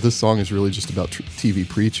realized, well, this song is really just about TV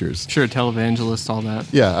preachers. Sure, televangelists, all that.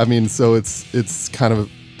 Yeah, I mean, so it's kind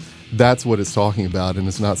of, that's what it's talking about, and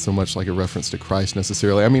it's not so much like a reference to Christ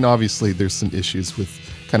necessarily. I mean, obviously, there's some issues with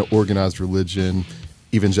kind of organized religion,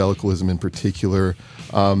 evangelicalism in particular.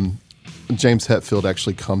 James Hetfield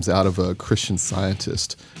actually comes out of a Christian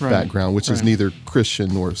Scientist background, which is neither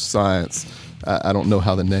Christian nor science. I don't know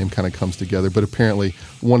how the name kind of comes together, but apparently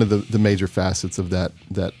one of the major facets of that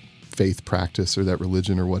faith practice or that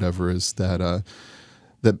religion or whatever is that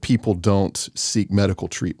people don't seek medical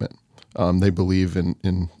treatment. They believe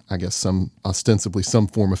in I guess ostensibly some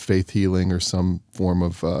form of faith healing or some form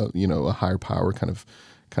of a higher power kind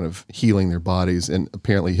of healing their bodies. And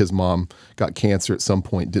apparently his mom got cancer at some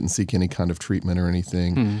point, didn't seek any kind of treatment or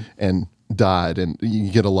anything, and died. And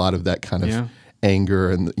you get a lot of that kind of anger,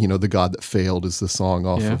 and The God That Failed is the song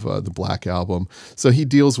off of the Black Album. So he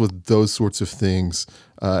deals with those sorts of things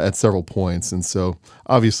at several points, and so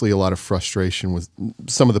obviously a lot of frustration with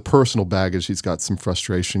some of the personal baggage. He's got some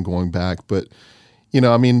frustration going back, but in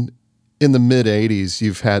the mid 80s,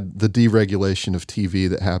 you've had the deregulation of TV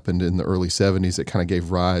that happened in the early 70s that kind of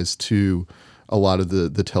gave rise to a lot of the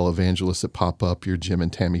televangelists that pop up, your Jim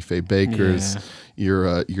and Tammy Faye Bakers,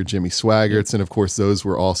 your Jimmy Swaggarts, and of course those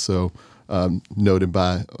were also noted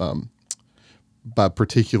by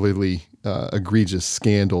particularly egregious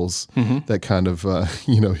scandals that kind of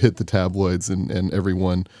hit the tabloids, and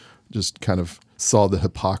everyone just kind of saw the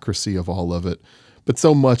hypocrisy of all of it. But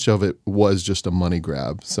so much of it was just a money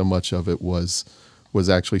grab. So much of it was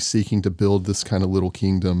actually seeking to build this kind of little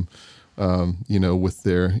kingdom, with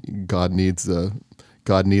their God needs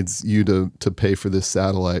you to pay for this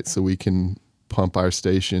satellite so we can pump our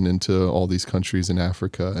station into all these countries in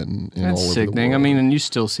Africa and all over the world. That's sickening. I mean, and you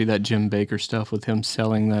still see that Jim Baker stuff with him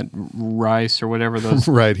selling that rice or whatever those.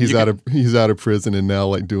 Right, he's out of prison and now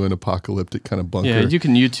like doing apocalyptic kind of bunker. Yeah, you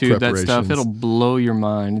can YouTube that stuff. It'll blow your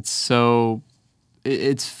mind.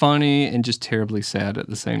 It's funny and just terribly sad at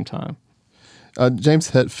the same time.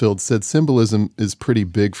 James Hetfield said, "Symbolism is pretty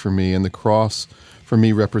big for me, and the cross for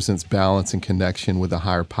me represents balance and connection with a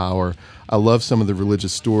higher power. I love some of the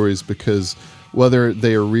religious stories because whether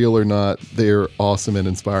they are real or not, they are awesome and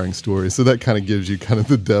inspiring stories." So that kind of gives you kind of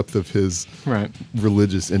the depth of his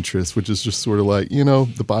religious interest, which is just sort of like,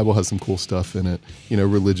 the Bible has some cool stuff in it.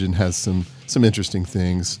 Religion has some interesting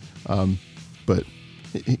things, but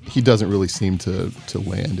he doesn't really seem to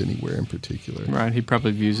land anywhere in particular. Right. He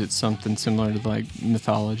probably views it something similar to like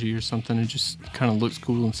mythology or something. It just kind of looks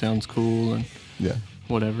cool and sounds cool and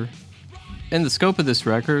whatever. In the scope of this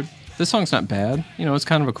record, this song's not bad. It's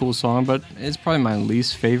kind of a cool song, but it's probably my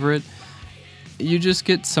least favorite. You just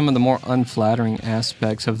get some of the more unflattering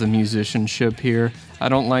aspects of the musicianship here. I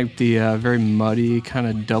don't like the very muddy kind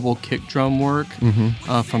of double kick drum work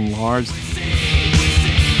from Lars.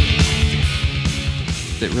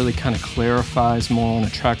 That really kind of clarifies more on a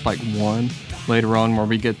track like One later on, where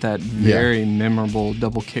we get that very memorable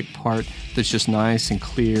double kick part that's just nice and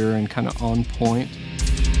clear and kind of on point.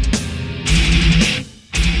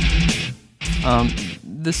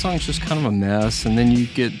 This song's just kind of a mess, and then you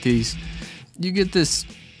get this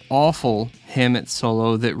awful Hammett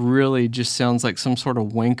solo that really just sounds like some sort of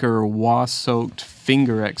wanker wasp-soaked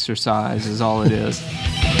finger exercise is all it is.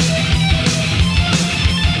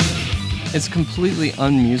 It's completely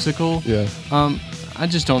unmusical. Yeah. I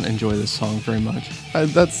just don't enjoy this song very much.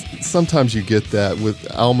 Sometimes you get that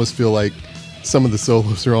I almost feel like some of the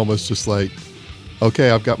solos are almost just like,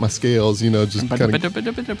 okay, I've got my scales, just kind of,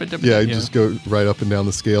 just go right up and down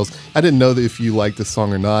the scales. I didn't know that if you like this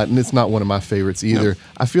song or not, and it's not one of my favorites either. Nope.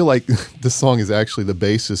 I feel like this song is actually the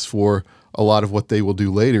basis for a lot of what they will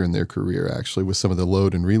do later in their career, actually, with some of the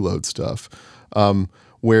load and reload stuff,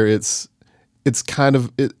 where it's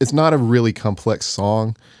not a really complex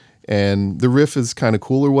song, and the riff is kind of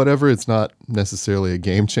cool or whatever. It's not necessarily a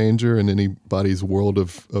game changer in anybody's world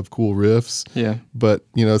of cool riffs. Yeah. But,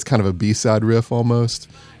 it's kind of a B-side riff almost.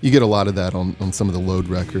 You get a lot of that on some of the load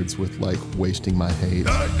records with like Wasting My Hate.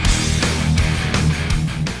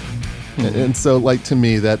 And so like to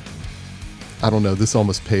me that, I don't know, this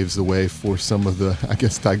almost paves the way for some of the, I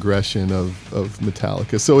guess, digression of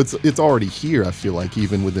Metallica. So it's already here, I feel like,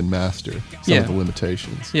 even within Master, some of the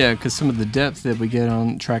limitations. Yeah, because some of the depth that we get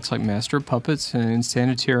on tracks like Master of Puppets and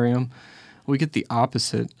Sanitarium, we get the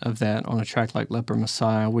opposite of that on a track like Leper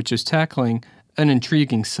Messiah, which is tackling an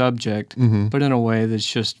intriguing subject, but in a way that's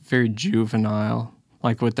just very juvenile.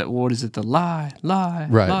 Like with that, what is it, the lie, lie.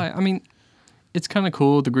 I mean, it's kind of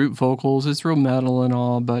cool, the group vocals, it's real metal and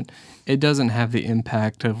all, but it doesn't have the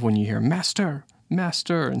impact of when you hear Master,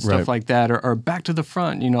 and stuff like that, or Back to the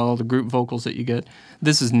Front, the group vocals that you get.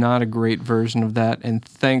 This is not a great version of that, and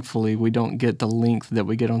thankfully we don't get the length that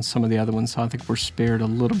we get on some of the other ones, so I think we're spared a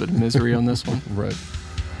little bit of misery on this one. Right.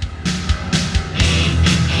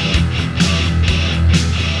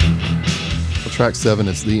 Well, track 7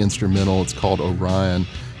 is the instrumental. It's called Orion.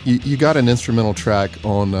 You got an instrumental track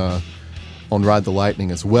on Ride the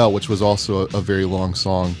Lightning as well, which was also a very long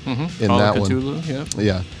song in Call that of Cthulhu, one.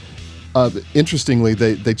 Yeah. Interestingly,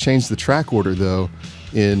 they changed the track order though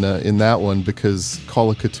in that one, because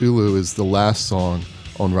Call of Cthulhu is the last song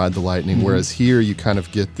on Ride the Lightning, whereas here you kind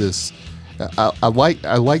of get this. I like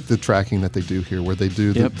the tracking that they do here, where they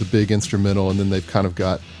do the big instrumental, and then they've kind of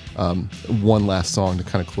got one last song to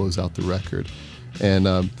kind of close out the record, and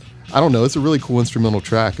I don't know. It's a really cool instrumental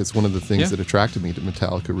track. It's one of the things that attracted me to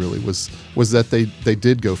Metallica. Really was that they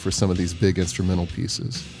did go for some of these big instrumental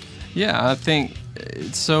pieces. Yeah, I think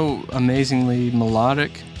it's so amazingly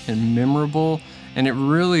melodic and memorable, and it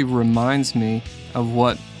really reminds me of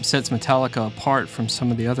what sets Metallica apart from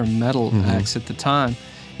some of the other metal acts at the time.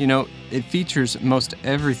 You know, it features most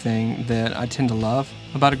everything that I tend to love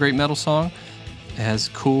about a great metal song. It has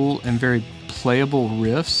cool and very playable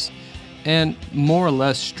riffs and more or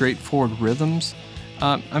less straightforward rhythms.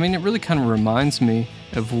 I mean, it really kind of reminds me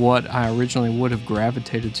of what I originally would have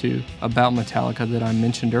gravitated to about Metallica that I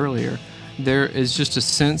mentioned earlier. There is just a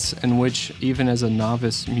sense in which, even as a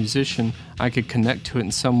novice musician, I could connect to it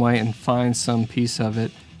in some way and find some piece of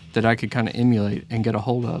it that I could kind of emulate and get a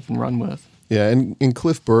hold of and run with. Yeah, and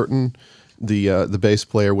Cliff Burton, the bass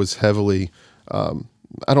player, was heavily.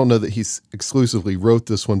 I don't know that he's exclusively wrote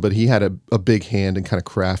this one, but he had a big hand in kind of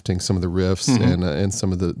crafting some of the riffs and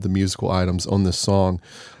some of the musical items on this song.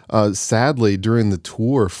 Sadly, during the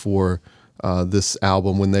tour for this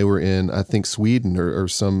album, when they were in, I think, Sweden or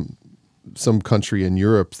some country in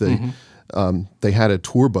Europe, they had a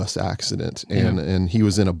tour bus accident, and he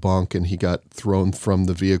was in a bunk, and he got thrown from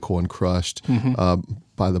the vehicle and crushed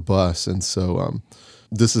by the bus. And so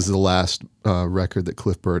this is the last record that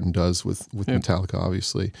Cliff Burton does with Metallica,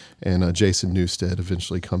 obviously, and Jason Newsted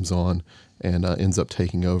eventually comes on and ends up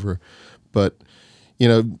taking over. But, you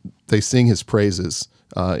know, they sing his praises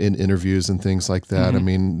in interviews and things like that. I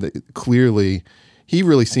mean, clearly, he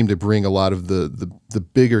really seemed to bring a lot of the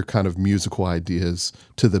bigger kind of musical ideas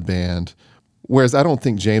to the band, whereas I don't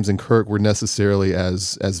think James and Kirk were necessarily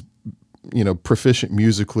as you know, proficient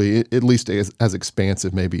musically, at least as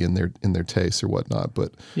expansive maybe in their tastes or whatnot.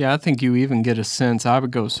 But yeah, I think you even get a sense. I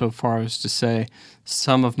would go so far as to say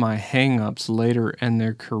some of my hang-ups later in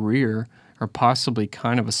their career are possibly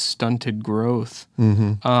kind of a stunted growth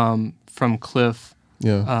from Cliff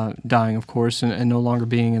dying, of course, and no longer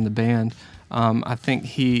being in the band. I think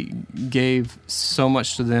he gave so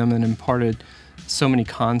much to them and imparted so many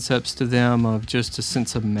concepts to them of just a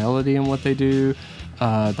sense of melody in what they do,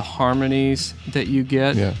 the harmonies that you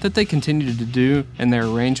get, that they continue to do in their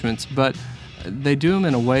arrangements, but they do them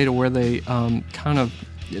in a way to where they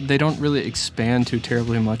they don't really expand too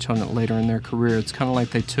terribly much on it later in their career. It's kind of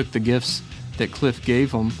like they took the gifts that Cliff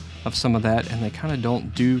gave them of some of that, and they kind of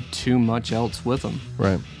don't do too much else with them.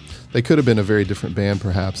 Right. They could have been a very different band,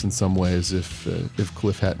 perhaps, in some ways, if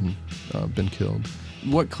Cliff hadn't been killed.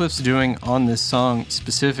 What Cliff's doing on this song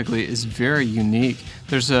specifically is very unique.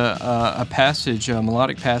 There's a passage, a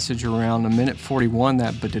melodic passage around 1:41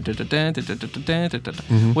 that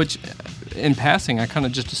which in passing I kind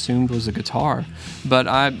of just assumed was a guitar, but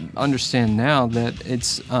I understand now that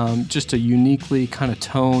it's just a uniquely kind of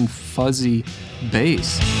toned, fuzzy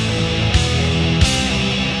bass.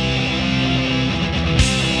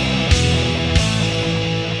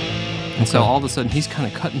 And so all of a sudden he's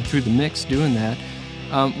kind of cutting through the mix doing that.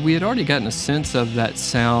 We had already gotten a sense of that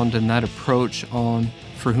sound and that approach on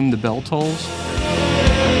For Whom the Bell Tolls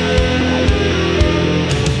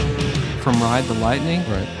from Ride the Lightning,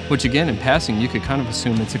 which again in passing you could kind of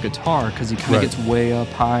assume it's a guitar because he kind of gets way up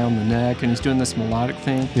high on the neck and he's doing this melodic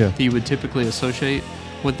thing that you would typically associate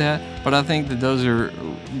with that. But I think that those are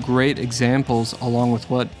great examples, along with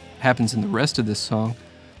what happens in the rest of this song,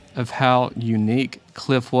 of how unique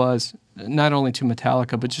Cliff was, not only to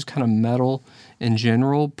Metallica, but just kind of metal in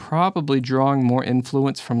general, probably drawing more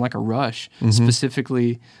influence from like a Rush,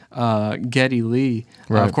 specifically Geddy Lee.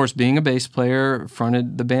 Of course, being a bass player,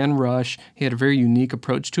 fronted the band Rush. He had a very unique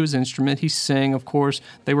approach to his instrument. He sang, of course.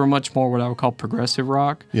 They were much more what I would call progressive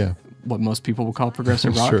rock, what most people would call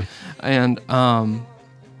progressive rock. Sure. And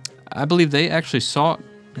I believe they actually sought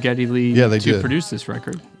Geddy Lee to produce this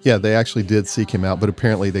record. Yeah, they actually did seek him out, but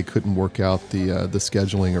apparently they couldn't work out the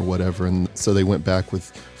scheduling or whatever, and so they went back with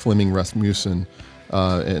Flemming Rasmussen,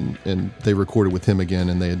 and they recorded with him again,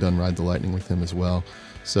 and they had done Ride the Lightning with him as well.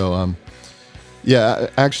 So,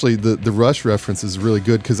 actually the Rush reference is really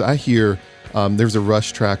good because I hear there's a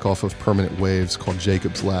Rush track off of Permanent Waves called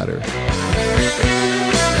Jacob's Ladder.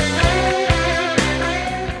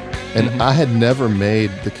 And I had never made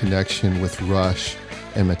the connection with Rush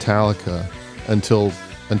and Metallica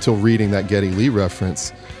until reading that Geddy Lee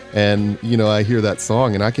reference. And, you know, I hear that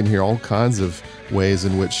song and I can hear all kinds of ways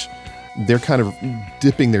in which they're kind of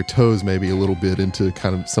dipping their toes maybe a little bit into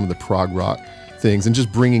kind of some of the prog rock things and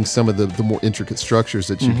just bringing some of the more intricate structures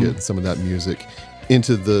that you get in some of that music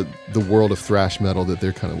into the world of thrash metal that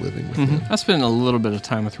they're kind of living within. I spent a little bit of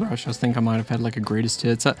time with Rush. I think I might have had like a greatest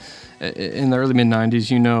hits. In the early mid-90s,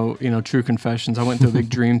 you know, True Confessions, I went through a big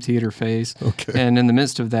Dream Theater phase. And in the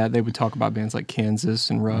midst of that, they would talk about bands like Kansas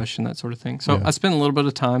and Rush and that sort of thing. So I spent a little bit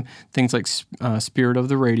of time, things like Spirit of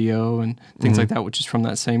the Radio and things like that, which is from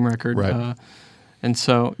that same record. And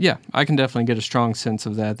so, yeah, I can definitely get a strong sense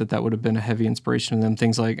of that would have been a heavy inspiration to them.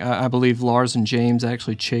 Things like, I believe Lars and James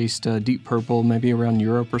actually chased Deep Purple maybe around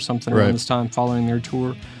Europe or something around this time following their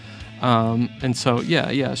tour. And so, yeah,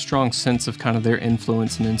 a strong sense of kind of their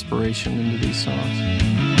influence and inspiration into these songs.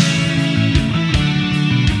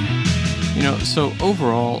 You know, so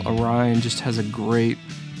overall, Orion just has a great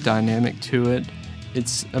dynamic to it.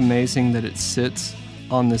 It's amazing that it sits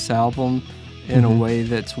on this album in a way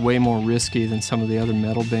that's way more risky than some of the other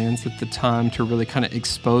metal bands at the time to really kind of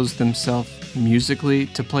expose themselves musically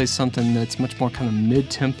to play something that's much more kind of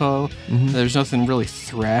mid-tempo. There's nothing really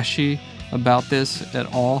thrashy about this at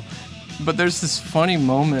all. But there's this funny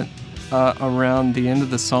moment around the end of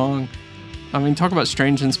the song. I mean, talk about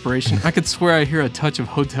strange inspiration. I could swear I hear a touch of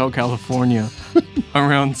Hotel California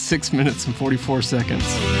around 6 minutes and 44 seconds.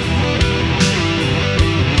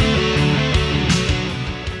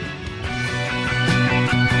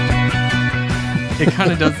 It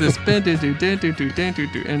kind of does this, and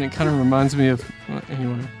it kind of reminds me of, well,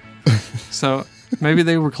 anyway. So maybe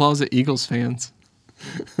they were closet Eagles fans.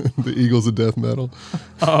 The Eagles of death metal.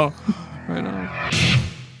 Oh, right on.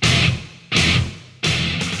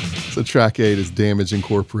 So track 8 is Damage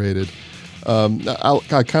Incorporated.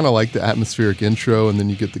 I kind of like the atmospheric intro, and then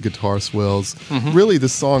you get the guitar swells. Really,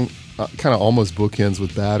 this song kind of almost bookends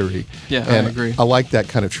with Battery. Yeah, and I agree. I like that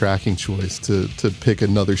kind of tracking choice to pick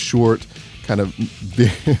another short, kind of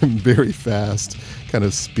very fast, kind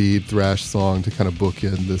of speed thrash song to kind of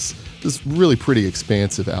bookend this really pretty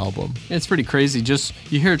expansive album. It's pretty crazy. Just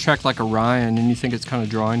you hear a track like Orion and you think it's kind of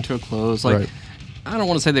drawing to a close. Like, I don't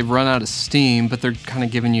want to say they've run out of steam, but they're kind of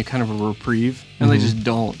giving you kind of a reprieve, and they just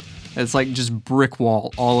don't. It's like just brick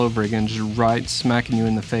wall all over again, just right smacking you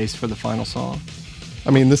in the face for the final song.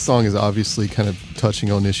 I mean, this song is obviously kind of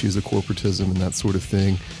touching on issues of corporatism and that sort of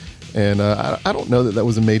thing. And I don't know that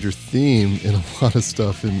was a major theme in a lot of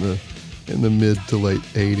stuff in the mid to late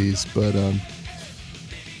 80s, but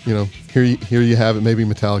you know, here you have it. Maybe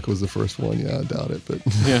Metallica was the first one. Yeah, I doubt it, but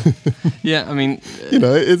yeah. I mean, you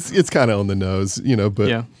know, it's kind of on the nose, you know,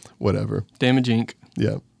 but whatever. Damage Inc.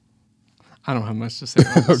 Yeah, I don't have much to say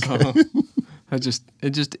about this song.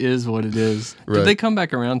 It just is what it is. Right. Did they come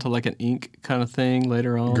back around to like an Inc. kind of thing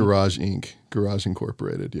later on? Garage Inc. Garage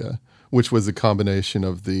Incorporated. Yeah. Which was a combination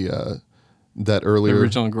of the that earlier the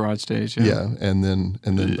original Garage stage, and then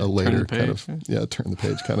a later kind of turn the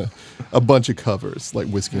page kind of a bunch of covers like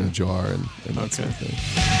Whiskey in a Jar and that sort of thing.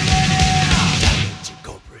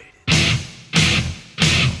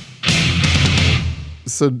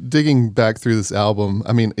 So digging back through this album,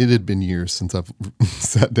 I mean, it had been years since I've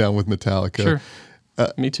sat down with Metallica. Sure,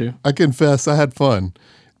 me too. I confess, I had fun.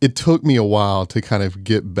 It took me a while to kind of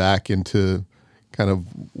get back into kind of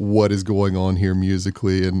what is going on here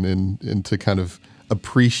musically and to kind of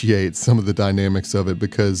appreciate some of the dynamics of it,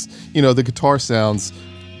 because, you know, the guitar sounds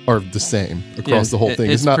are the same across the whole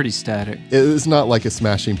thing. It's not pretty static. It's not like a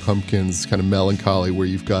Smashing Pumpkins kind of melancholy where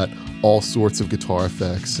you've got all sorts of guitar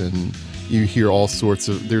effects and you hear all sorts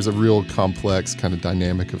of, there's a real complex kind of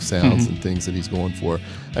dynamic of sounds and things that he's going for.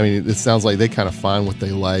 I mean, it sounds like they kind of find what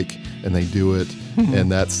they like and they do it,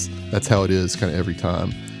 and that's how it is kind of every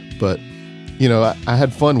time. But you know, I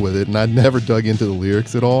had fun with it, and I never dug into the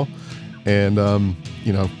lyrics at all. And,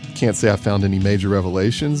 you know, can't say I found any major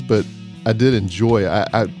revelations, but I did enjoy it.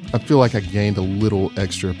 I feel like I gained a little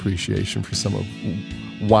extra appreciation for some of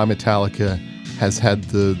why Metallica has had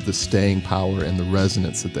the staying power and the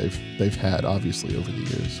resonance that they've had, obviously, over the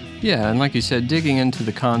years. Yeah, and like you said, digging into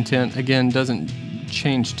the content, again, doesn't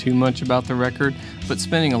change too much about the record, but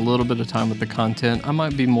spending a little bit of time with the content, I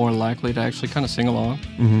might be more likely to actually kind of sing along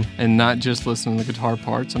and not just listen to the guitar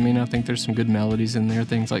parts. I mean, I think there's some good melodies in there,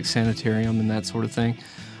 things like Sanitarium and that sort of thing.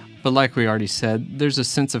 But like we already said, there's a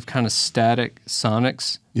sense of kind of static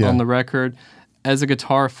sonics on the record. As a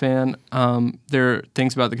guitar fan, there are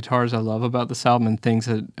things about the guitars I love about this album and things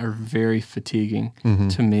that are very fatiguing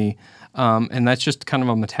to me. And that's just kind of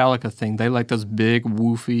a Metallica thing. They like those big,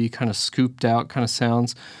 woofy, kind of scooped out kind of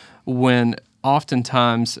sounds, when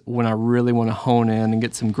oftentimes when I really want to hone in and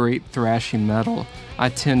get some great thrashy metal, I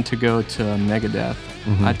tend to go to Megadeth.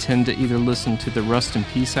 I tend to either listen to the Rust in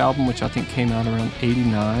Peace album, which I think came out around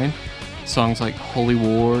 89, songs like Holy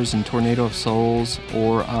Wars and Tornado of Souls,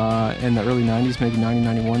 or in the early 90s, maybe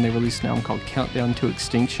 1991, they released an album called Countdown to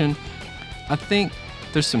Extinction. I think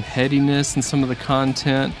there's some headiness in some of the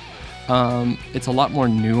content. It's a lot more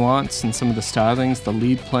nuanced in some of the stylings. The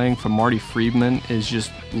lead playing from Marty Friedman is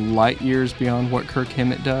just light years beyond what Kirk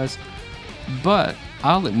Hammett does. But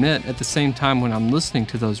I'll admit, at the same time, when I'm listening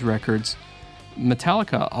to those records,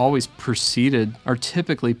 Metallica always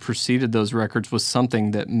typically preceded those records with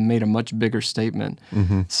something that made a much bigger statement.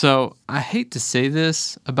 Mm-hmm. So I hate to say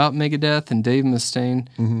this about Megadeth and Dave Mustaine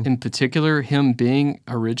in particular, him being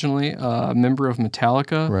originally a member of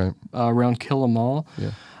Metallica around Kill 'Em All.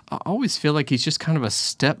 Yeah. I always feel like he's just kind of a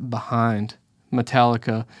step behind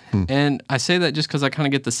Metallica. And I say that just because I kind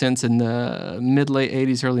of get the sense in the mid-late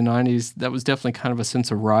 80s, early 90s, that was definitely kind of a sense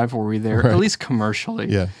of rivalry there, at least commercially.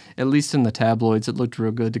 Yeah. At least in the tabloids, it looked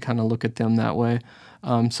real good to kind of look at them that way.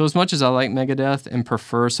 So as much as I like Megadeth and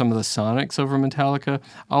prefer some of the Sonics over Metallica,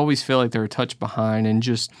 I always feel like they're a touch behind and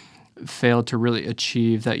just failed to really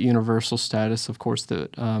achieve that universal status, of course,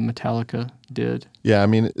 that Metallica did. Yeah, I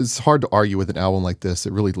mean, it's hard to argue with an album like this.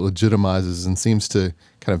 It really legitimizes and seems to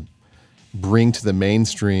kind of bring to the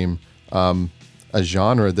mainstream a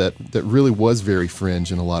genre that really was very fringe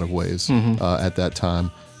in a lot of ways at that time.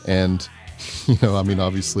 And, I mean,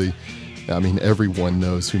 obviously, everyone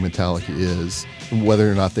knows who Metallica is. Whether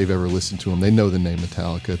or not they've ever listened to them, they know the name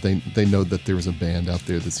Metallica. They know that there's a band out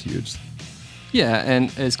there that's huge. Yeah,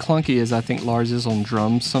 and as clunky as I think Lars is on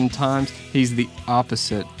drums sometimes, he's the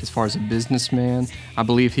opposite as far as a businessman. I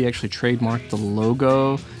believe he actually trademarked the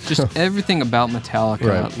logo. Just everything about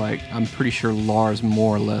Metallica, like I'm pretty sure Lars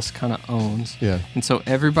more or less kind of owns. Yeah. And so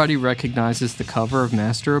everybody recognizes the cover of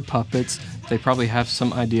Master of Puppets. They probably have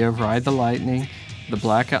some idea of Ride the Lightning, the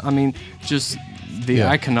Blackout. I mean, just the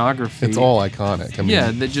iconography. It's all iconic. I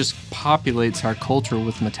mean, that just populates our culture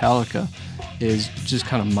with Metallica is just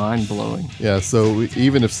kind of mind-blowing. Yeah, so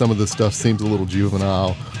even if some of the stuff seems a little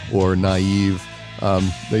juvenile or naive,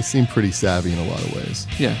 they seem pretty savvy in a lot of ways.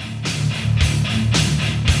 Yeah.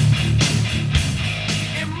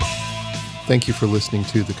 Thank you for listening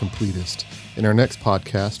to The Completist. In our next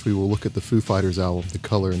podcast, we will look at the Foo Fighters album, The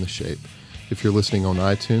Color and the Shape. If you're listening on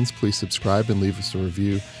iTunes, please subscribe and leave us a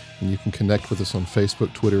review. And you can connect with us on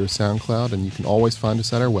Facebook, Twitter, or SoundCloud, and you can always find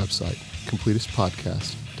us at our website,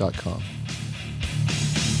 completistpodcast.com.